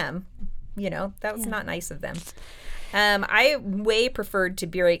 not for them. You know, that was not nice of them. I way preferred to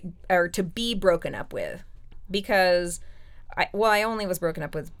be broken up with, because I only was broken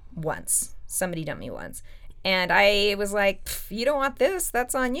up with once. Somebody dumped me once. And I was like, you don't want this,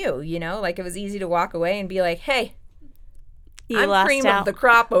 that's on you, you know? Like, it was easy to walk away and be like, hey, You I'm lost cream out. of the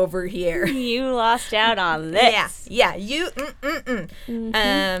crop over here. You lost out on this. Yeah, you,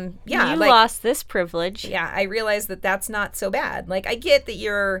 yeah, You like, lost this privilege. yeah, I realized that that's not so bad. Like, I get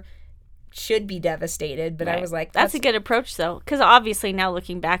that should be devastated, but I Right. was like, That's a good approach, though. Because obviously now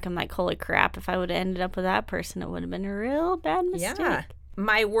looking back, I'm like, holy crap, if I would have ended up with that person, it would have been a real bad mistake. yeah.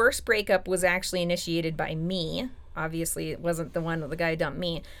 My worst breakup was actually initiated by me. obviously it wasn't the one that the guy dumped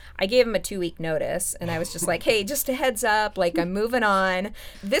me. I gave him a 2-week notice, and I was just like, hey, just a heads up, like, I'm moving on.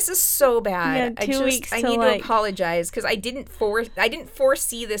 This is so bad. Yeah, 2 weeks I to, need like... to apologize because I didn't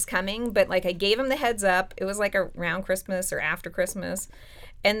foresee this coming, but like I gave him the heads up. It was like around Christmas or after Christmas.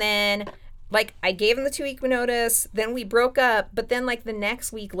 And then like I gave him the 2-week notice, then we broke up, but then like the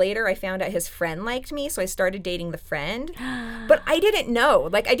next week later I found out his friend liked me, so I started dating the friend. But I didn't know.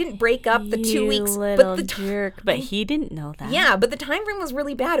 Like I didn't break up the 2 weeks, little but the jerk. But he didn't know that. Yeah, but the time frame was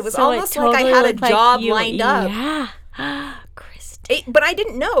really bad. It was So almost it like I totally had a looked like job you- lined up. Yeah. Kristen. But I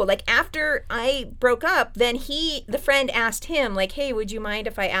didn't know. Like after I broke up, then the friend asked him, like, "Hey, would you mind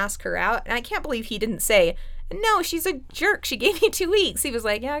if I ask her out?" And I can't believe he didn't say, "No, she's a jerk. She gave me 2 weeks." He was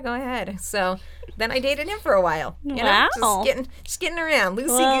like, "Yeah, go ahead." So then I dated him for a while. You Wow. know, just getting around, loosey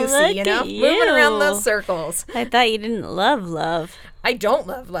Well, goosey. look You know, at moving around you. those circles. I thought you didn't love. I don't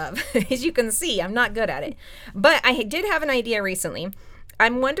love. As you can see, I'm not good at it. But I did have an idea recently.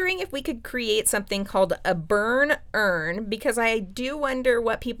 I'm wondering if we could create something called a burn urn, because I do wonder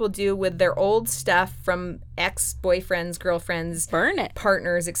what people do with their old stuff from ex-boyfriends, girlfriends, Burn it.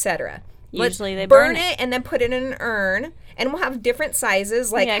 partners, etc. Usually they burn burn it. and then put it in an urn, and we'll have different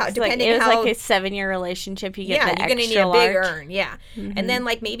sizes, like Yeah, how, 'cause, like, depending it was how. like a 7-year relationship. You get Yeah, the you're gonna need extra a big large. urn. Yeah, and then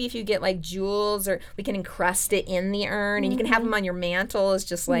like maybe if you get like jewels, or we can encrust it in the urn, and you can have them on your mantle as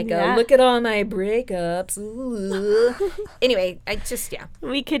just like Yeah. a look at all my breakups. Ooh. Anyway,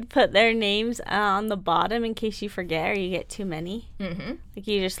 We could put their names on the bottom in case you forget or you get too many. Mm-hmm. Like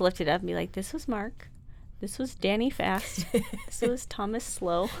you just lift it up and be like, "This was Mark. This was Danny Fast. This was Thomas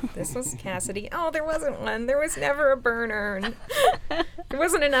Slow." This was Cassidy. Oh, there wasn't one. There was never a burn urn. There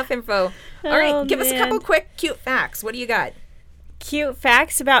wasn't enough info. All right, Oh, give us a couple man. quick cute facts. What do you got? Cute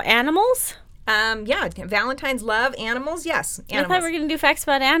facts about animals? Yeah, Valentine's love animals. Yes, I thought animals. we were going to do facts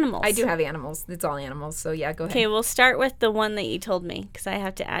about animals. I do have animals. It's all animals. So yeah, go ahead. Okay, we'll start with the one that you told me because I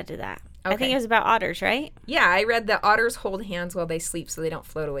have to add to that. I think Okay. it was about otters, right? Yeah, I read that otters hold hands while they sleep so they don't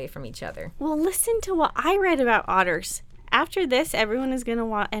float away from each other. Well, listen to what I read about otters. After this, everyone is going to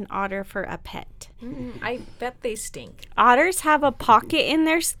want an otter for a pet. I bet they stink. Otters have a pocket in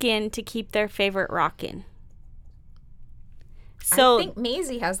their skin to keep their favorite rock in. So I think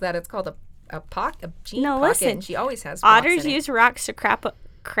Maisie has that. It's called a jean No, pocket. listen. And she always has rocks otters in it. use rocks to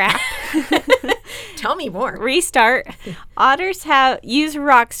crap. Tell me more. Restart. Otters use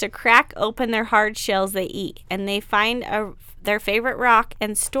rocks to crack open their hard shells they eat, and they find their favorite rock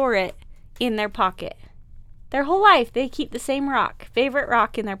and store it in their pocket. Their whole life, they keep the same favorite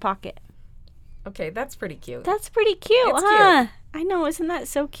rock in their pocket. Okay, that's pretty cute. That's pretty cute, It's huh? I know, isn't that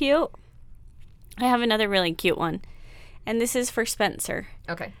so cute? I have another really cute one, and this is for Spencer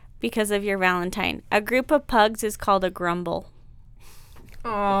Okay. because of your Valentine. A group of pugs is called a grumble.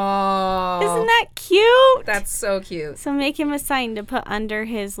 Oh, Isn't that cute? that's so cute. So make him a sign to put under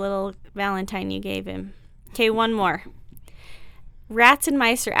his little Valentine you gave him. Okay, one more. Rats and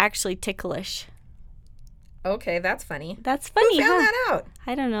mice are actually ticklish. Okay, that's funny. That's Who funny, found huh? that out?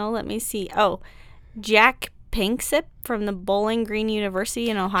 I don't know. Let me see. Oh, Jack Pinksip from the Bowling Green University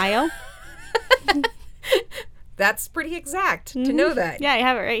in Ohio. That's pretty exact to know that. Yeah, I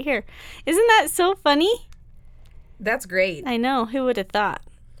have it right here. Isn't that so funny? That's great. I know. Who would have thought?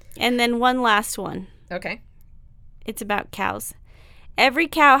 And then one last one. Okay. It's about cows. Every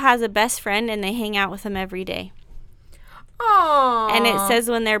cow has a best friend and they hang out with them every day. Oh. And it says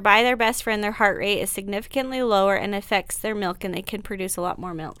when they're by their best friend, their heart rate is significantly lower and affects their milk, and they can produce a lot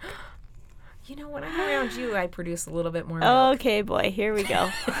more milk. You know, when I'm around you, I produce a little bit more milk. Okay, boy, here we go.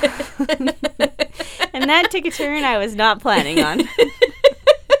 And that took a turn I was not planning on.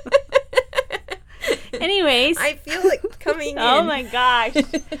 Anyways. I feel it coming in. Oh my gosh.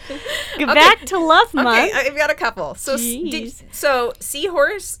 Go back to Love Month. Okay, I've got a couple. So, Jeez.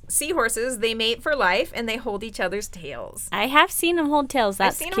 seahorses, they mate for life and they hold each other's tails. I have seen them hold tails.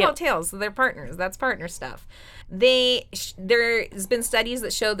 That's I've seen cute. them hold tails. So they're partners. That's partner stuff. There's been studies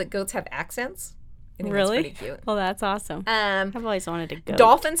that show that goats have accents. I think Really? That's pretty cute. Oh, that's awesome. I've always wanted a goat.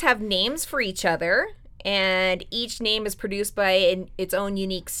 Dolphins have names for each other, and each name is produced by its own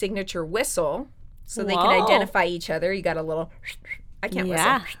unique signature whistle, so they can Whoa. identify each other. You got a little. I can't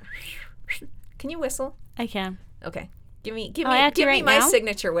Yeah. whistle. Can you whistle? I can. Okay. Give me I have to give me right my now?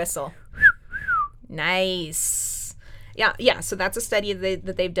 signature whistle. Nice. Yeah. So that's a study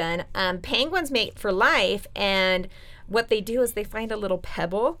that they've done. Penguins mate for life, and what they do is they find a little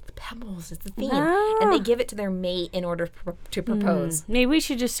pebble. The pebbles is the theme, and they give it to their mate in order to propose. Maybe we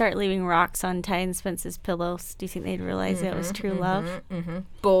should just start leaving rocks on Ty and Spence's pillows. Do you think they'd realize it was true love?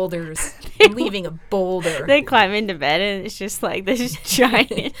 Boulders. I'm leaving a boulder. They climb into bed and it's just like this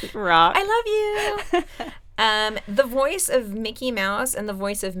giant rock. I love you. The voice of Mickey Mouse and the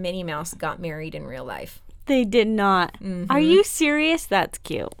voice of Minnie Mouse got married in real life. They did not. Are you serious? That's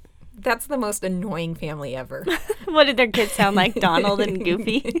cute. That's the most annoying family ever. What did their kids sound like? Donald and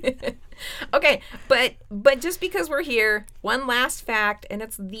Goofy? Okay, but just because we're here, one last fact, and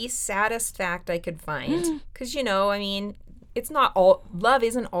it's the saddest fact I could find. Because, I mean, it's not all, love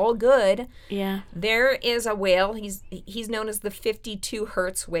isn't all good. Yeah. There is a whale. He's known as the 52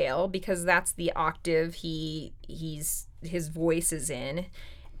 hertz whale because that's the octave his voice is in.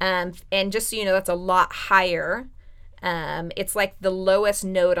 And just so you know, that's a lot higher. It's like the lowest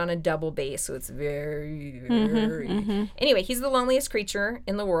note on a double bass, so it's very. Anyway, he's the loneliest creature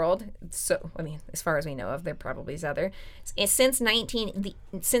in the world. So, I mean, as far as we know of, there probably is other. Since the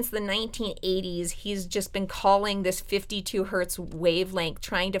 1980s, he's just been calling this 52 hertz wavelength,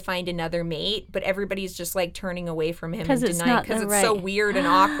 trying to find another mate, but everybody's just like turning away from him and denying because it's so weird and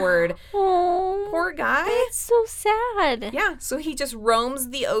awkward. Oh, poor guy. That's so sad. Yeah, so he just roams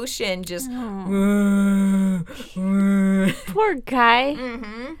the ocean, just. Poor guy.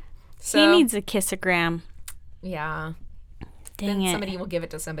 So, he needs a kissogram. Yeah. Dang Then it. somebody will give it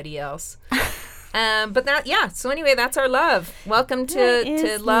to somebody else. But so anyway, that's our love. Welcome to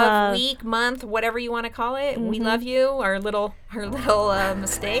is love week, month, whatever you want to call it. We love you. Our little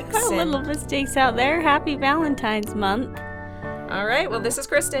mistakes. Our little mistakes out there. Happy Valentine's month. All right. Well, this is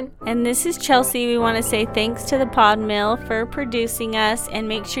Kristen. And this is Chelsea. We want to say thanks to the Pod Mill for producing us, and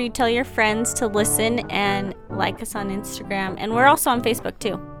make sure you tell your friends to listen and like us on Instagram. And we're also on Facebook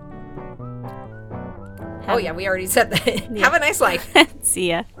too. Oh yeah, we already said that. Have a nice life.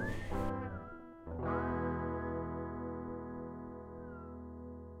 See ya.